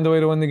probably find a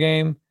way to win the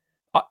game.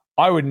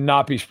 I would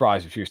not be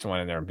surprised if Houston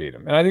went in there and beat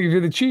them. And I think if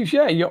you're the Chiefs,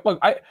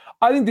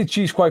 I think the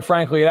Chiefs, quite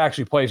frankly, it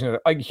actually plays into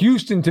it.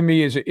 Houston, to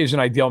me, is an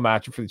ideal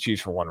matchup for the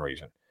Chiefs for one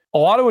reason. A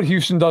lot of what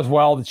Houston does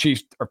well, the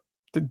Chiefs,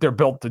 they're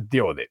built to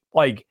deal with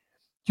it.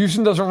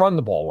 Houston doesn't run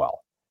the ball well.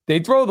 They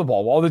throw the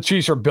ball. Well, the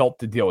Chiefs are built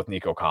to deal with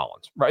Nico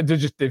Collins, right?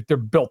 They're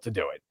built to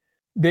do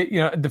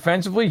it.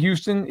 Defensively,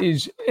 Houston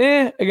is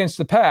against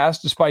the pass,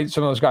 despite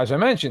some of those guys I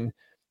mentioned.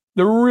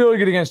 They're really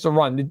good against the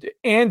run.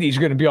 Andy's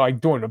going to be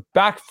doing a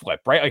backflip,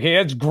 right? Hey,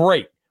 that's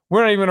great.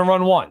 We're not even going to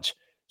run once.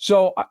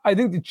 So I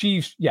think the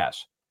Chiefs,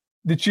 yes,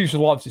 the Chiefs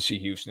would love to see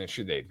Houston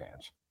should they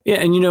advance.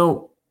 Yeah, and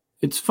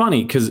it's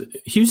funny because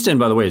Houston,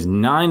 by the way, is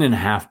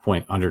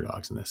 9.5-point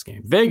underdogs in this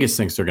game. Vegas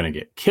thinks they're going to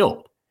get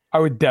killed. I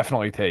would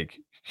definitely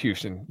take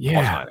Houston.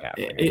 Yeah.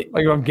 If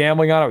I'm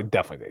gambling on it, I would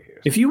definitely take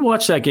Houston. If you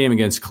watch that game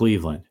against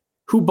Cleveland,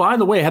 who, by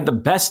the way, had the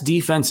best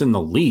defense in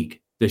the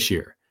league this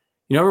year.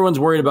 Everyone's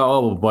worried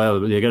about,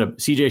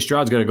 CJ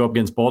Stroud's got to go up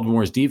against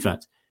Baltimore's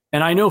defense.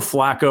 And I know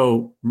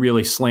Flacco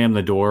really slammed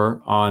the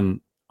door on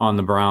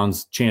the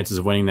Browns' chances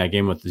of winning that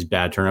game with these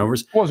bad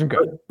turnovers. Wasn't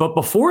good. But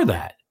before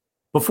that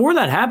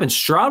happened,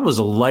 Stroud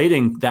was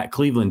lighting that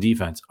Cleveland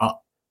defense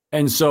up.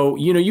 And so,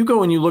 you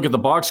go and you look at the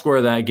box score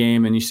of that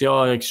game and you see,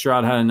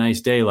 Stroud had a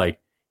nice day.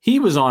 He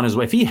was on his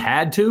way. If he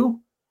had to,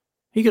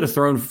 he could have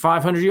thrown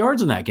 500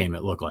 yards in that game,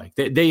 it looked like.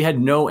 They had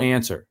no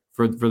answer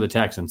for the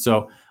Texans.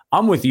 So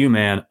I'm with you,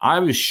 man. I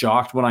was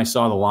shocked when I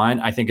saw the line.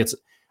 I think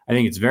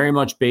it's very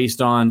much based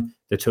on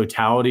the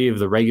totality of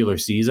the regular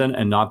season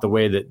and not the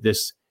way that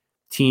this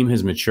team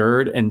has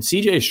matured. And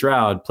CJ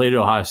Stroud played at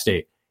Ohio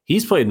State.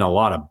 He's played in a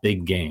lot of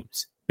big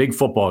games, big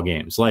football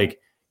games. Like,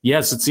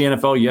 yes, it's the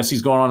NFL. Yes,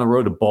 he's going on the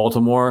road to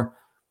Baltimore.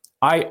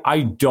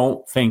 I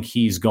don't think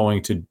he's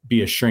going to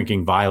be a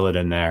shrinking violet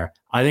in there.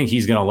 I think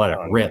he's going to let it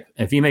rip.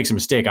 If he makes a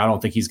mistake, I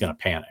don't think he's going to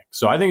panic.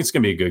 So I think it's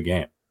going to be a good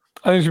game.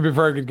 I think it's going to be a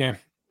very good game.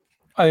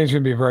 I think it's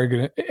going to be a very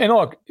good. And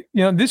look,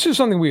 this is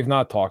something we have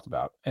not talked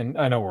about. And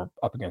I know we're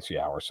up against the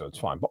hour, so it's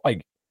fine. But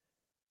like,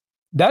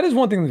 that is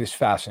one thing that is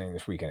fascinating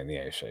this weekend in the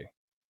AFC.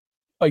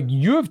 Like,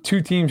 you have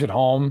two teams at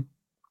home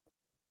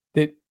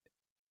that,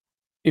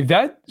 if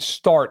that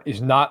start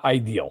is not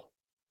ideal,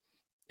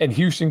 and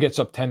Houston gets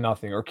up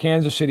 10-0, or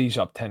Kansas City's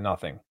up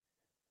 10-0.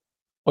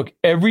 Look,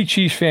 every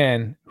Chiefs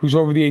fan who's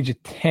over the age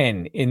of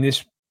 10 in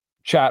this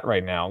chat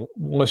right now,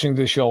 listening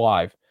to the show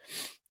live,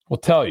 will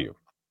tell you,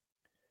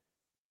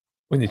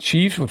 when the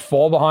Chiefs would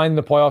fall behind in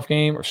the playoff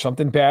game or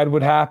something bad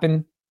would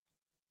happen,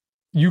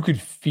 you could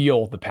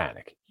feel the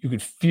panic. You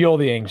could feel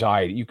the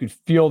anxiety. You could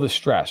feel the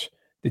stress,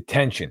 the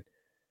tension.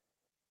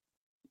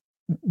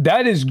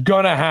 That is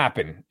going to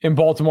happen in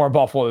Baltimore and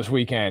Buffalo this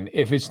weekend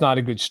if it's not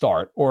a good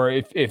start, or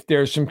if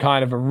there's some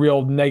kind of a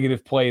real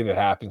negative play that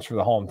happens for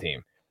the home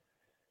team.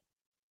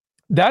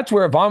 That's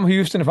where, if I'm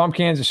Houston, if I'm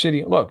Kansas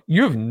City, look,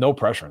 you have no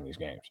pressure in these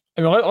games.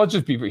 I mean, let's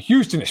just be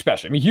Houston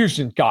especially. I mean,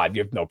 Houston, God,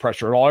 you have no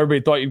pressure at all.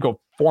 Everybody thought you'd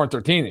go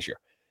 4-13 this year.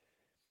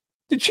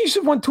 The Chiefs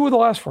have won 2 of the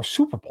last 4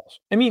 Super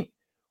Bowls. I mean,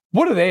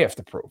 what do they have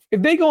to prove?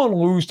 If they go and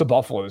lose to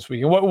Buffalo this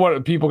weekend, what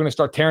are people going to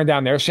start tearing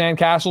down their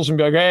sandcastles and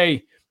be like,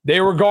 hey, they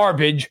were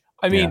garbage?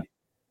 I mean,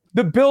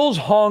 The Bills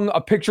hung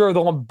a picture of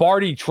the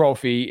Lombardi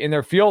trophy in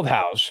their field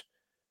house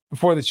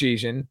before the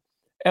season.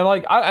 And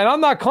like,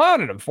 I'm not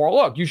clowning them for it.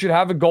 Look, you should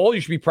have a goal.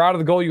 You should be proud of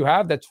the goal you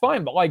have. That's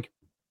fine. But like,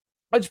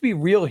 let's be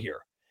real here.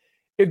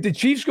 If the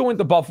Chiefs go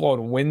into Buffalo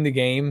and win the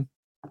game,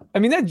 I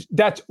mean,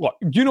 that's look,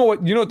 you know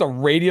what the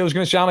radio is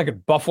going to sound like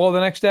at Buffalo the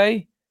next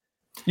day?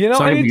 You know, it's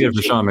not going to be good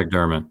for Sean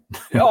McDermott.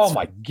 Oh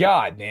my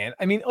God, man.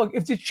 I mean, look,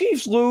 if the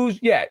Chiefs lose,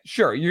 yeah,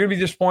 sure. You're going to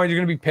be disappointed. You're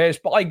going to be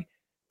pissed. But like,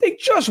 they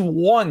just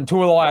won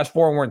 2 of the last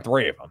 4 and won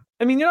 3 of them.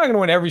 I mean, you're not going to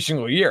win every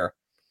single year.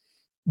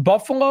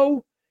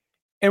 Buffalo,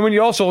 and when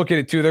you also look at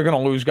it too, they're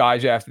going to lose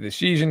guys after the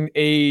season,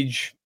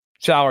 age,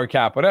 salary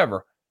cap,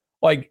 whatever.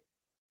 Like,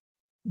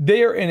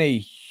 they're in a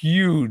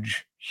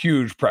huge,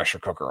 huge pressure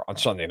cooker on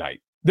Sunday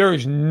night. There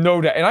is no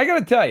doubt. And I got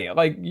to tell you,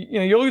 like,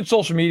 you look at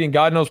social media and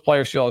God knows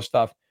players see all this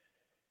stuff.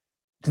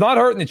 It's not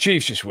hurting the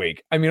Chiefs this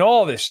week. I mean,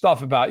 all this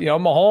stuff about,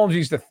 Mahomes,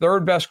 he's the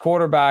 3rd best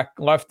quarterback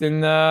left in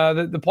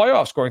the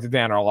playoffs, according to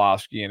Dan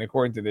Orlovsky and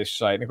according to this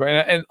site.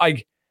 And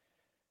like,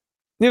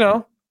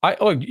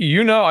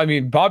 I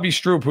mean, Bobby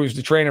Stroop, who's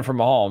the trainer for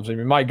Mahomes, I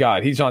mean, my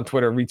God, he's on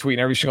Twitter retweeting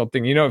every single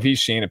thing. If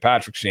he's seen it,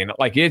 Patrick's seen it.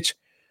 Like, it's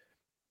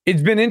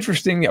been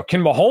interesting.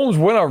 Can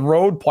Mahomes win a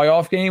road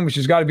playoff game, which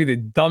has got to be the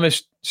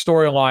dumbest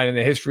storyline in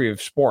the history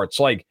of sports?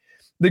 Like,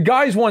 the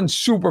guy's won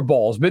Super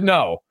Bowls, but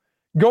no.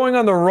 Going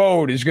on the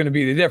road is going to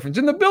be the difference.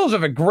 And the Bills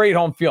have a great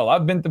home field.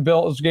 I've been to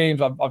Bills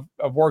games.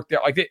 I've worked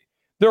there. Like,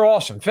 they're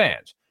awesome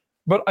fans.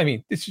 But, I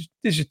mean, this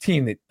is a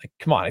team that, like,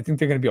 come on, I think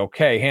they're going to be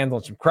okay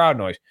handling some crowd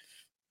noise.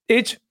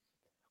 It's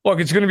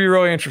going to be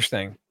really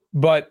interesting.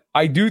 But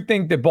I do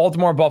think that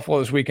Baltimore and Buffalo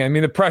this weekend, I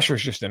mean, the pressure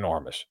is just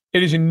enormous.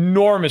 It is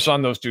enormous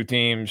on those two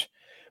teams.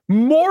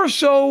 More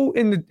so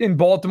in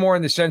Baltimore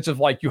in the sense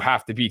of, like, you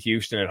have to beat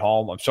Houston at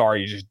home. I'm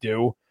sorry, you just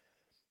do.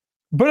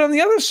 But on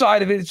the other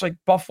side of it, it's like,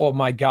 Buffalo,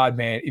 my God,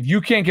 man, if you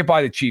can't get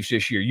by the Chiefs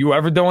this year, you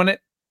ever doing it?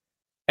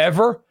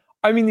 Ever?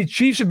 I mean, the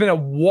Chiefs have been a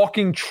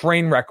walking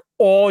train wreck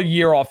all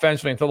year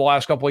offensively until the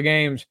last couple of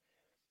games.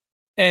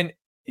 And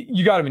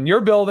you got them in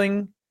your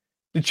building.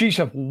 The Chiefs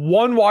have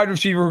one wide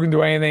receiver who can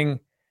do anything.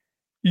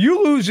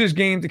 You lose this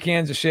game to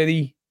Kansas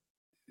City,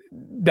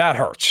 that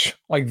hurts.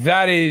 Like,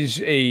 that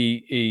is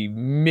a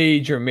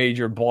major,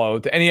 major blow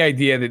to any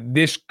idea that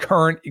this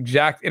current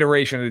exact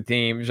iteration of the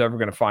team is ever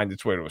going to find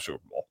its way to a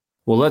Super Bowl.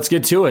 Well, let's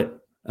get to it.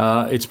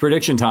 It's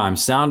prediction time.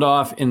 Sound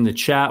off in the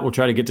chat. We'll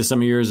try to get to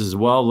some of yours as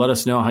well. Let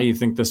us know how you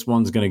think this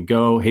one's going to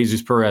go.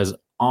 Jesus Perez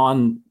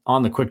on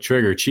the quick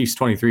trigger. Chiefs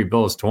 23,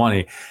 Bills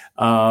 20.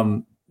 Why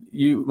don't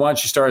you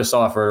start us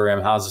off,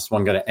 Ram? How's this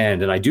one going to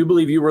end? And I do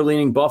believe you were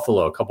leaning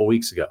Buffalo a couple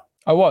weeks ago.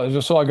 I was. I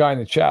just saw a guy in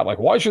the chat like,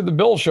 why should the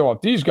Bills show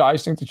up? These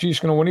guys think the Chiefs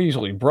going to win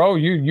easily. Bro,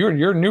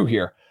 you're new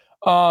here.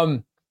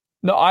 No,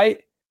 I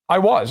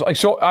was. Like,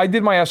 so I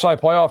did my SI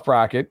playoff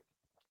bracket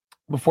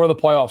before the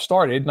playoffs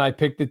started, and I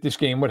picked that this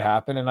game would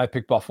happen, and I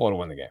picked Buffalo to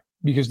win the game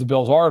because the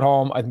Bills are at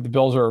home. I think the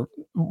Bills are,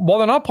 well,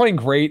 they're not playing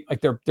great. Like,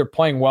 they're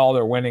playing well.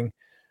 They're winning.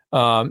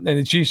 And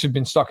the Chiefs have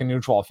been stuck in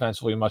neutral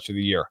offensively much of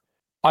the year.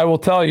 I will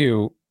tell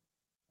you,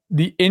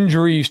 the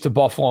injuries to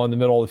Buffalo in the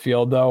middle of the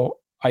field, though,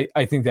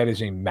 I think that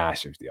is a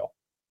massive deal.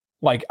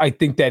 Like, I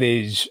think that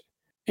is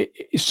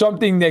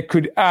something that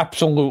could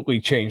absolutely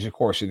change the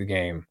course of the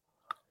game.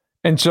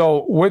 And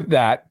so with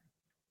that,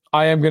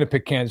 I am going to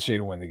pick Kansas City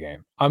to win the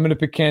game. I'm going to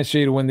pick Kansas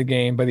City to win the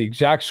game by the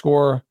exact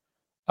score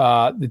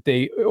no,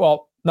 it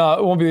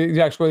won't be the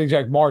exact score, the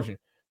exact margin,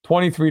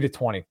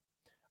 23-20.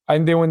 I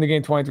think they win the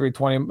game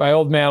 23-20. My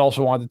old man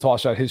also wanted to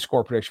toss out his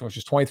score prediction, which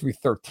is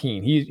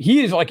 23-13.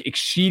 He is like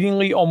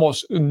exceedingly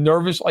almost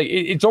nervous. Like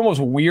it's almost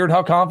weird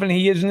how confident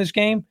he is in this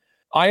game.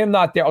 I am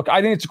not there.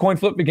 I think it's a coin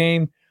flip the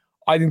game.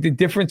 I think the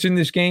difference in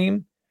this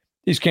game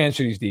is Kansas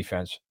City's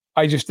defense.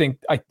 I think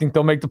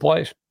they'll make the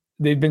plays.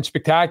 They've been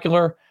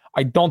spectacular.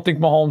 I don't think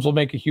Mahomes will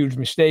make a huge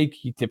mistake.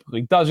 He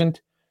typically doesn't.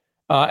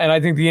 And I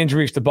think the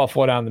injuries to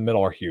Buffalo down the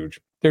middle are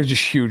huge. They're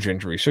just huge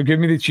injuries. So give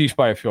me the Chiefs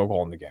by a field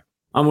goal in the game.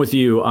 I'm with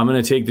you. I'm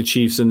going to take the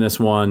Chiefs in this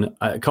one.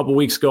 A couple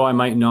weeks ago, I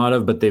might not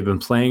have, but they've been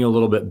playing a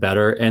little bit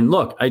better. And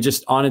look,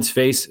 on its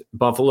face,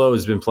 Buffalo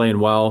has been playing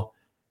well.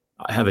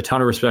 I have a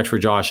ton of respect for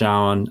Josh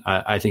Allen.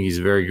 I think he's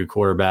a very good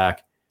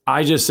quarterback.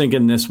 I just think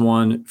in this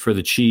one for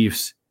the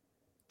Chiefs,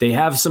 they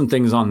have some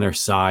things on their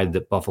side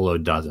that Buffalo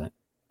doesn't.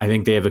 I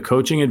think they have a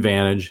coaching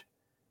advantage.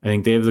 I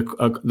think they have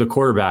the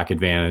quarterback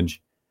advantage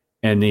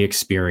and the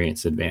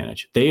experience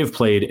advantage. They have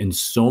played in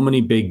so many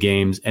big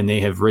games and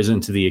they have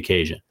risen to the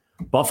occasion.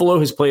 Buffalo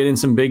has played in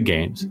some big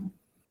games,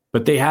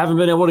 but they haven't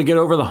been able to get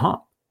over the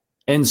hump.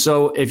 And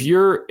so if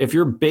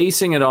you're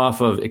basing it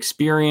off of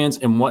experience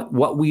and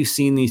what we've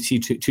seen these two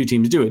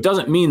teams do, it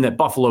doesn't mean that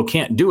Buffalo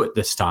can't do it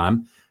this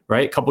time,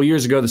 right? A couple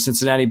years ago, the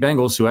Cincinnati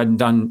Bengals, who hadn't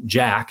done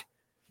jack,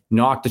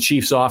 knocked the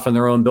Chiefs off in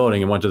their own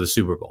building and went to the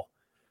Super Bowl.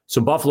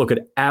 So Buffalo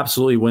could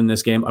absolutely win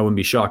this game. I wouldn't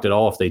be shocked at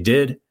all if they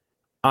did.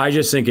 I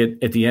just think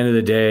at the end of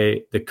the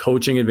day, the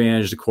coaching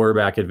advantage, the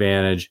quarterback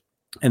advantage,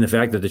 and the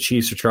fact that the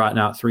Chiefs are trotting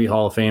out 3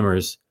 Hall of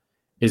Famers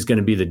is going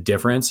to be the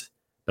difference.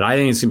 But I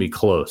think it's going to be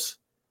close.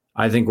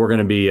 I think we're going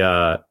to be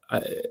I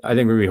think we're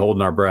going to be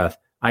holding our breath.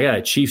 I got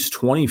a Chiefs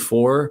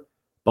 24,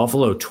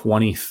 Buffalo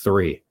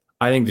 23.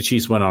 I think the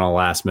Chiefs went on a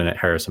last-minute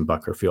Harrison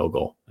Butker field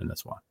goal in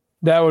this one.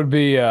 That would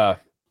be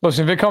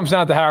listen, if it comes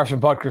down to Harrison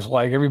Butker's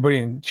leg, everybody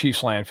in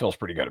Chiefs land feels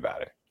pretty good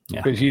about it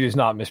because he does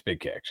not miss big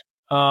kicks.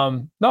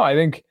 No, I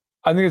think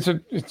it's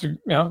a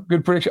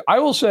good prediction. I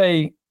will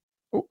say,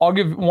 I'll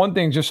give one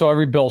thing just so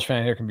every Bills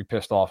fan here can be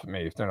pissed off at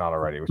me if they're not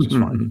already, which is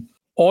fine.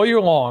 All year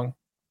long,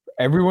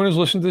 everyone who's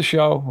listened to the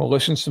show, who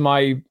listens to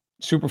my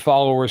super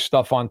followers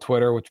stuff on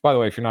Twitter, which, by the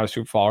way, if you're not a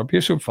super follower, be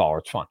a super follower.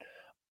 It's fun.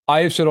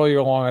 I have said all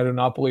year long I do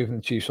not believe in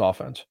the Chiefs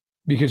offense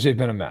because they've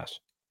been a mess.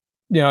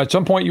 At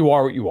some point you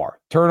are what you are.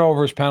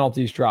 Turnovers,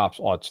 penalties, drops,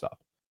 all that stuff.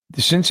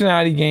 The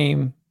Cincinnati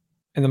game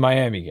and the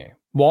Miami game,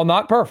 while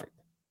not perfect,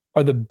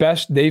 are the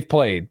best they've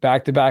played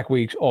back-to-back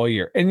weeks all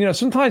year. And,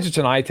 sometimes it's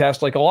an eye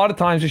test. Like a lot of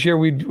times this year,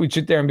 we'd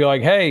sit there and be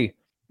like, hey,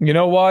 you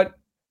know what?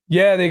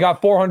 Yeah, they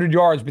got 400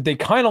 yards, but they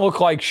kind of look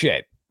like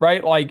shit,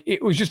 right? Like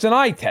it was just an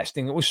eye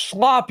testing. It was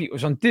sloppy. It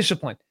was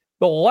undisciplined.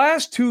 The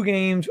last 2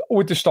 games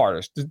with the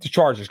starters, the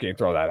Chargers game,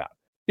 throw that out,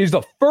 is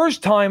the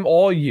first time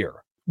all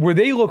year where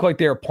they look like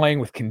they're playing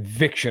with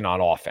conviction on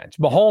offense.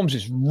 Mahomes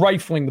is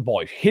rifling the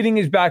ball. He's hitting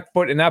his back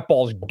foot, and that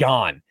ball's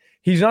gone.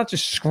 He's not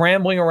just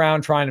scrambling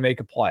around trying to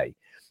make a play.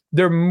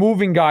 They're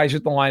moving guys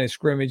at the line of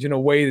scrimmage in a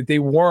way that they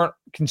weren't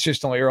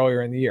consistently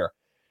earlier in the year.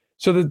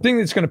 So the thing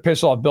that's going to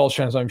piss off Bills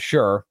fans, I'm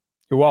sure,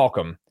 you're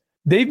welcome,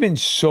 they've been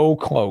so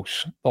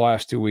close the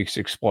last 2 weeks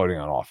exploding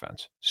on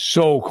offense.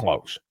 So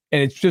close.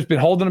 And it's just been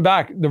holding them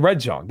back. The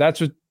red zone, that's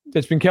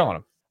been killing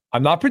them.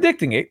 I'm not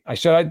predicting it. I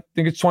said I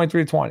think it's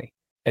 23-20.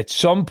 At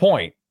some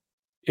point,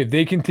 if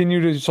they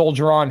continue to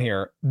soldier on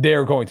here,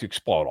 they're going to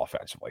explode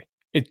offensively.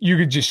 You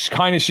could just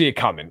kind of see it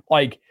coming.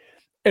 Like,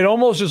 it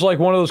almost is like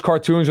one of those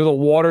cartoons where the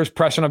water's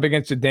pressing up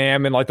against the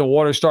dam and like the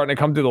water's starting to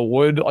come to the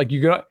wood. Like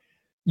you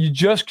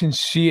just can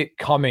see it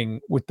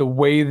coming with the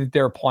way that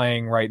they're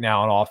playing right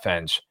now on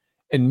offense.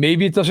 And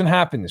maybe it doesn't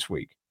happen this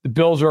week. The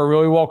Bills are a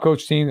really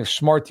well-coached team. They're a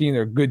smart team.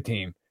 They're a good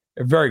team.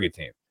 They're a very good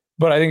team.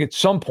 But I think at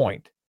some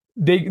point,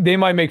 they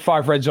might make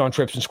 5 red zone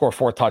trips and score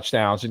 4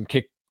 touchdowns and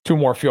kick 2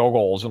 more field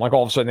goals. And like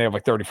all of a sudden they have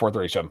like 34,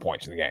 37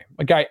 points in the game.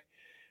 Like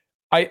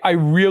I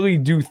really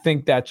do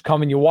think that's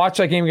coming. You watch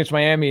that game against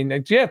Miami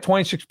and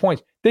 26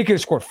 points. They could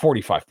have scored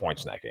 45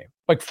 points in that game,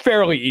 like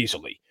fairly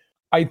easily.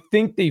 I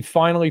think they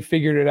finally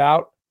figured it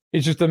out.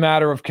 It's just a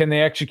matter of can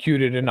they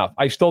execute it enough.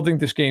 I still think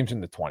this game's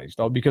in the 20s,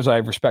 though, because I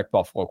respect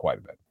Buffalo quite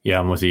a bit. Yeah,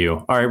 I'm with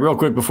you. All right, real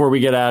quick before we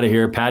get out of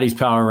here, Patty's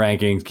Power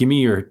Rankings. Give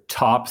me your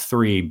top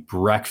 3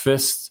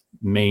 breakfast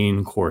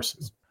main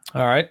courses.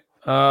 All right.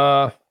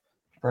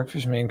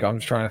 Breakfast main. I'm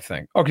just trying to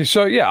think. Okay,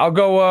 so yeah, I'll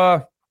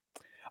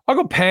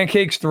go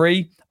pancakes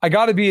 3. I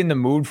got to be in the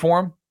mood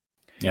for them.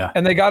 Yeah.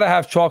 And they got to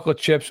have chocolate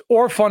chips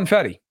or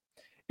funfetti.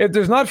 If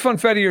there's not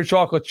funfetti or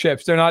chocolate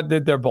chips,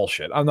 they're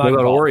bullshit. I'm not. What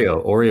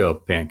about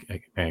Oreo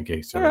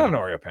pancakes? I have an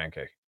Oreo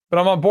pancake, but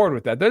I'm on board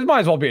with that. There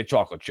might as well be a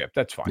chocolate chip.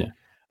 That's fine. Yeah.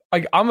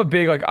 Like I'm a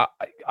big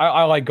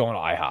I like going to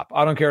IHOP.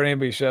 I don't care what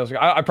anybody says.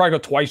 Like, I probably go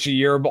twice a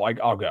year, but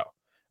like I'll go.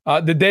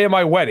 The day of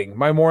my wedding,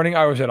 my morning,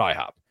 I was at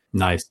IHOP.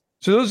 Nice.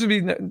 So those would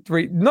be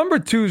 3. Number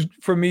 2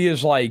 for me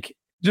is like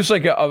just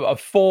like a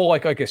full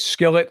like a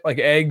skillet, like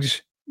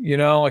eggs.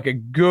 Like a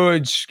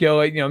good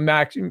skillet,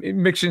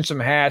 mix in some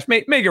hash,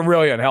 make it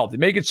really unhealthy.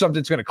 Make it something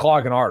that's going to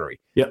clog an artery.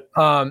 Yep.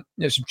 Some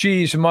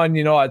cheese, some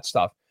onion, all that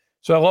stuff.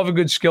 So I love a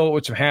good skillet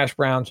with some hash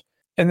browns.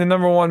 And then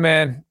number 1,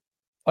 man,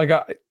 I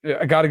got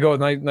to go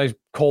with nice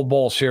cold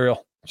bowl of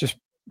cereal. Just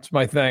It's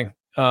my thing.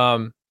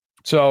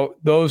 So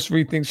those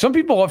three things. Some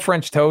people love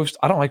French toast.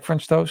 I don't like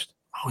French toast.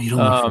 Oh, you don't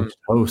like French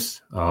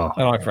toast? Oh, I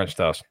don't like French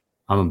toast.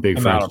 I'm a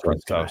big French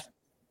toast.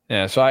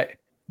 Yeah, so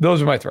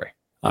those are my three.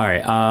 All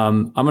right.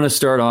 I'm going to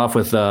start off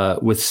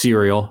with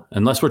cereal,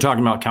 unless we're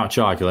talking about Count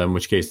Chocula, in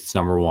which case it's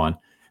number one.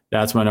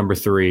 That's my number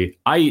three.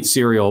 I eat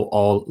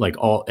cereal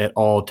at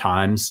all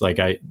times. Like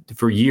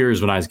for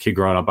years when I was a kid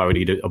growing up, I would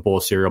eat a bowl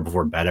of cereal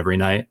before bed every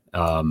night.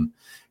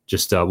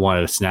 Just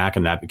wanted a snack,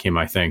 and that became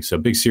my thing. So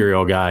big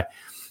cereal guy.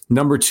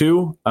 Number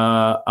two,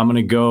 I'm going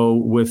to go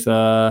with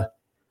a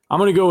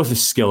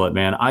skillet,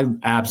 man. I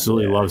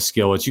absolutely love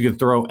skillets. You can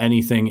throw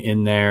anything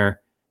in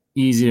there.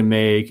 Easy to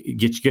make.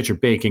 Get your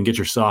bacon, get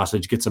your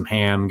sausage, get some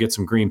ham, get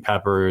some green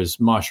peppers,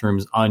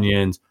 mushrooms,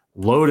 onions.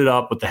 Load it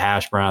up with the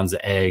hash browns,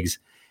 the eggs.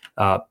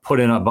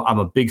 I'm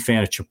a big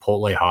fan of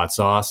Chipotle hot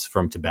sauce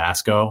from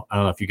Tabasco. I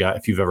don't know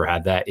if you've ever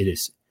had that.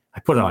 I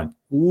put it on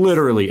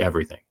literally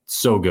everything. It's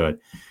so good.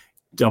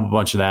 Dump a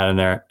bunch of that in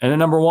there. And then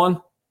number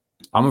one,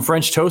 I'm a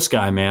French toast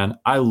guy, man.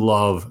 I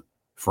love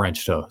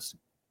French toast.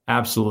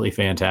 Absolutely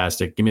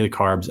fantastic. Give me the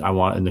carbs I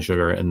want and the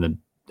sugar and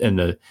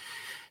the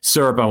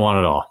syrup. I want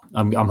it all.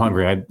 I'm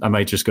hungry. I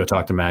might just go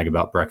talk to Mag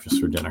about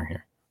breakfast for dinner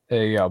here.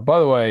 There you go. By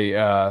the way,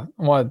 I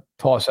want to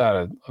toss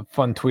out a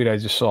fun tweet I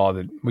just saw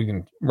that we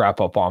can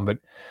wrap up on. But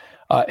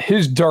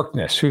His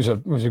Darkness, who's a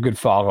good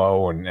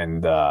follow,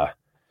 and I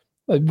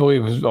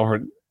believe was over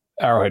at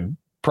Arrowhead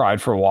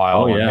Pride for a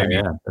while. Oh yeah,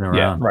 been around.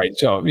 Yeah, right.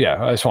 So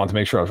yeah, I just wanted to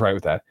make sure I was right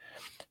with that.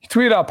 He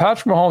tweeted out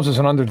Patrick Mahomes is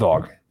an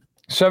underdog,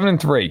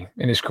 7-3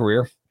 in his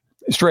career,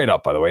 straight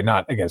up. By the way,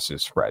 not against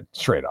his spread,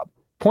 straight up.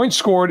 Points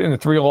scored in the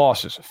three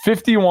losses: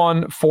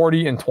 51,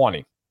 40, and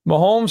 20.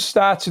 Mahomes'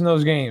 stats in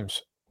those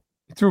games.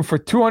 He threw for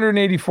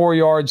 284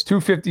 yards,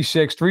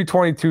 256,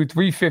 322,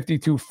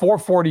 352,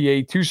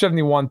 448,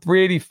 271,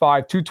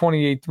 385,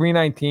 228,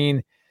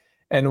 319,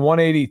 and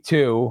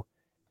 182.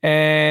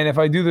 And if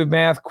I do the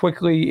math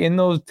quickly, in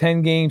those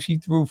 10 games, he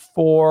threw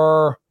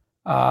for,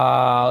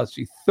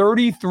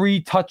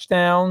 33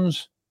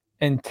 touchdowns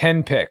and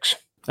 10 picks.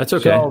 That's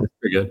okay. So, that's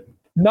pretty good.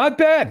 Not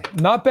bad.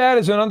 Not bad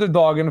as an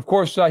underdog. And, of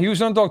course, he was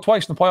an underdog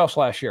twice in the playoffs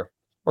last year.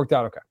 Worked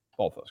out okay.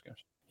 Both those games.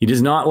 He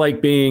does not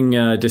like being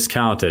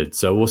discounted.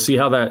 So we'll see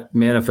how that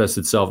manifests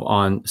itself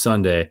on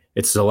Sunday.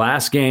 It's the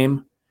last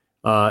game.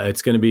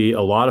 It's going to be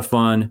a lot of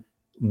fun.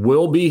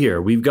 We'll be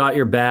here. We've got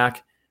your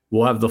back.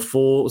 We'll have the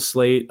full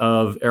slate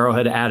of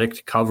Arrowhead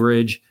Addict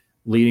coverage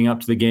leading up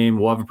to the game.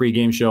 We'll have a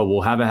pregame show.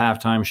 We'll have a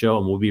halftime show,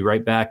 and we'll be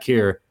right back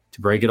here to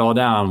break it all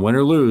down, win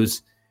or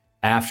lose,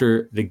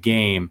 after the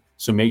game.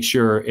 So make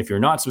sure, if you're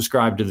not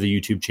subscribed to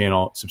the YouTube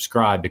channel,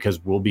 subscribe,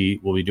 because we'll be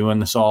doing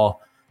this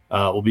all.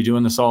 We'll be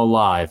doing this all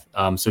live.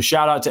 So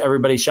shout out to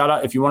everybody. Shout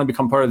out if you want to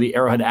become part of the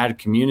Arrowhead Addict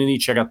community.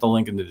 Check out the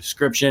link in the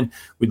description.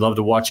 We'd love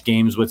to watch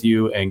games with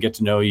you and get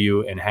to know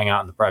you and hang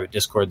out in the private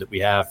Discord that we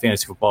have,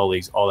 fantasy football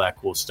leagues, all that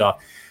cool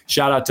stuff.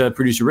 Shout out to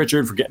producer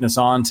Richard for getting us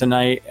on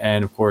tonight.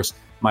 And of course,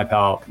 my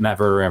pal Matt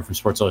Verderam from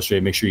Sports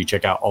Illustrated. Make sure you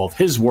check out all of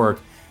his work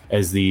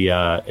as the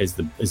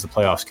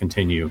playoffs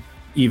continue,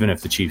 even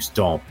if the Chiefs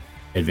don't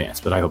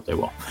advance, but I hope they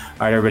will. All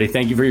right, everybody,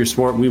 thank you for your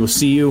support. We will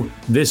see you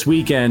this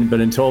weekend,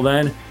 but until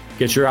then,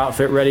 get your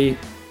outfit ready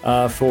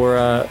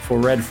for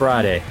Red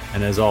Friday.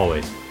 And as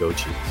always, go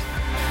Chiefs.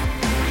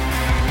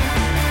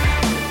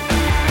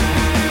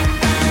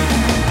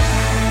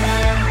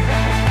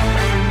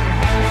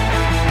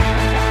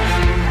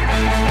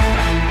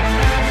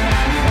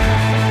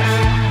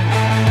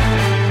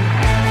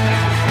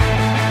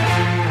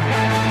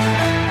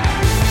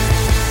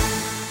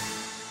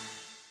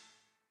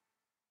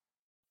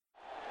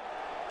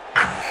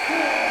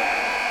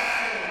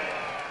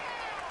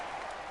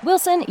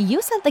 Wilson,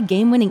 you sent the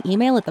game-winning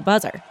email at the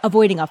buzzer,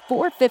 avoiding a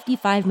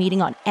 4:55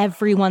 meeting on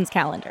everyone's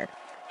calendar.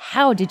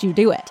 How did you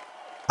do it?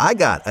 I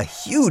got a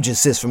huge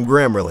assist from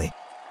Grammarly,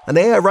 an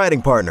AI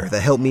writing partner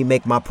that helped me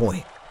make my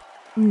point.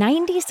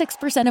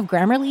 96% of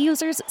Grammarly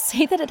users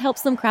say that it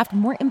helps them craft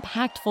more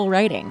impactful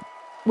writing.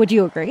 Would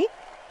you agree?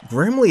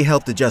 Grammarly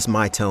helped adjust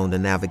my tone to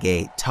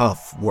navigate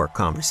tough work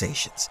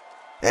conversations.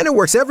 And it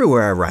works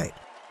everywhere I write,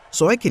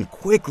 so I can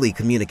quickly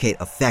communicate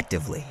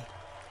effectively.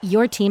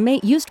 Your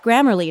teammate used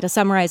Grammarly to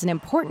summarize an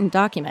important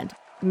document,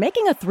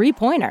 making a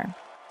 3-pointer.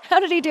 How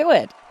did he do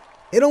it?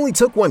 It only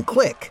took one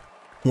click.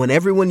 When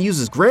everyone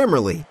uses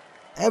Grammarly,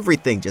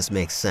 everything just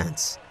makes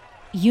sense.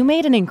 You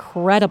made an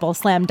incredible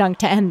slam dunk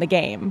to end the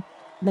game.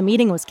 The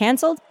meeting was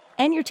canceled,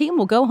 and your team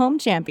will go home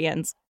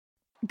champions.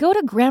 Go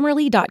to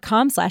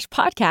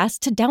Grammarly.com/podcast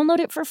to download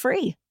it for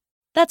free.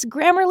 That's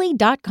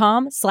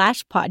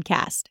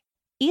Grammarly.com/podcast.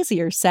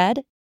 Easier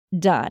said,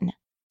 done.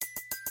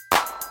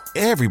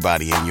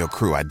 Everybody in your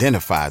crew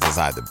identifies as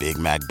either Big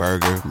Mac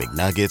Burger,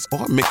 McNuggets,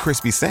 or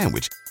McCrispy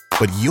Sandwich.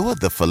 But you're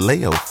the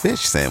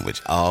Filet-O-Fish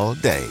Sandwich all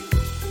day.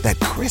 That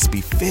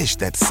crispy fish,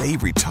 that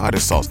savory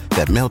tartar sauce,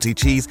 that melty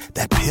cheese,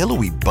 that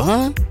pillowy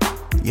bun.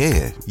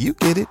 Yeah, you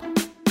get it.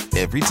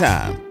 Every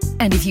time.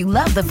 And if you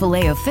love the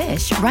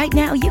Filet-O-Fish, right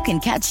now you can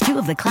catch 2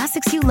 of the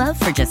classics you love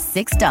for just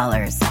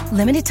 $6.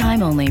 Limited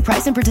time only.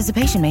 Price and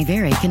participation may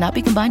vary. Cannot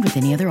be combined with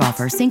any other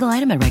offer. Single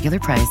item at regular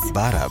price.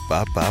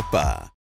 Ba-da-ba-ba-ba.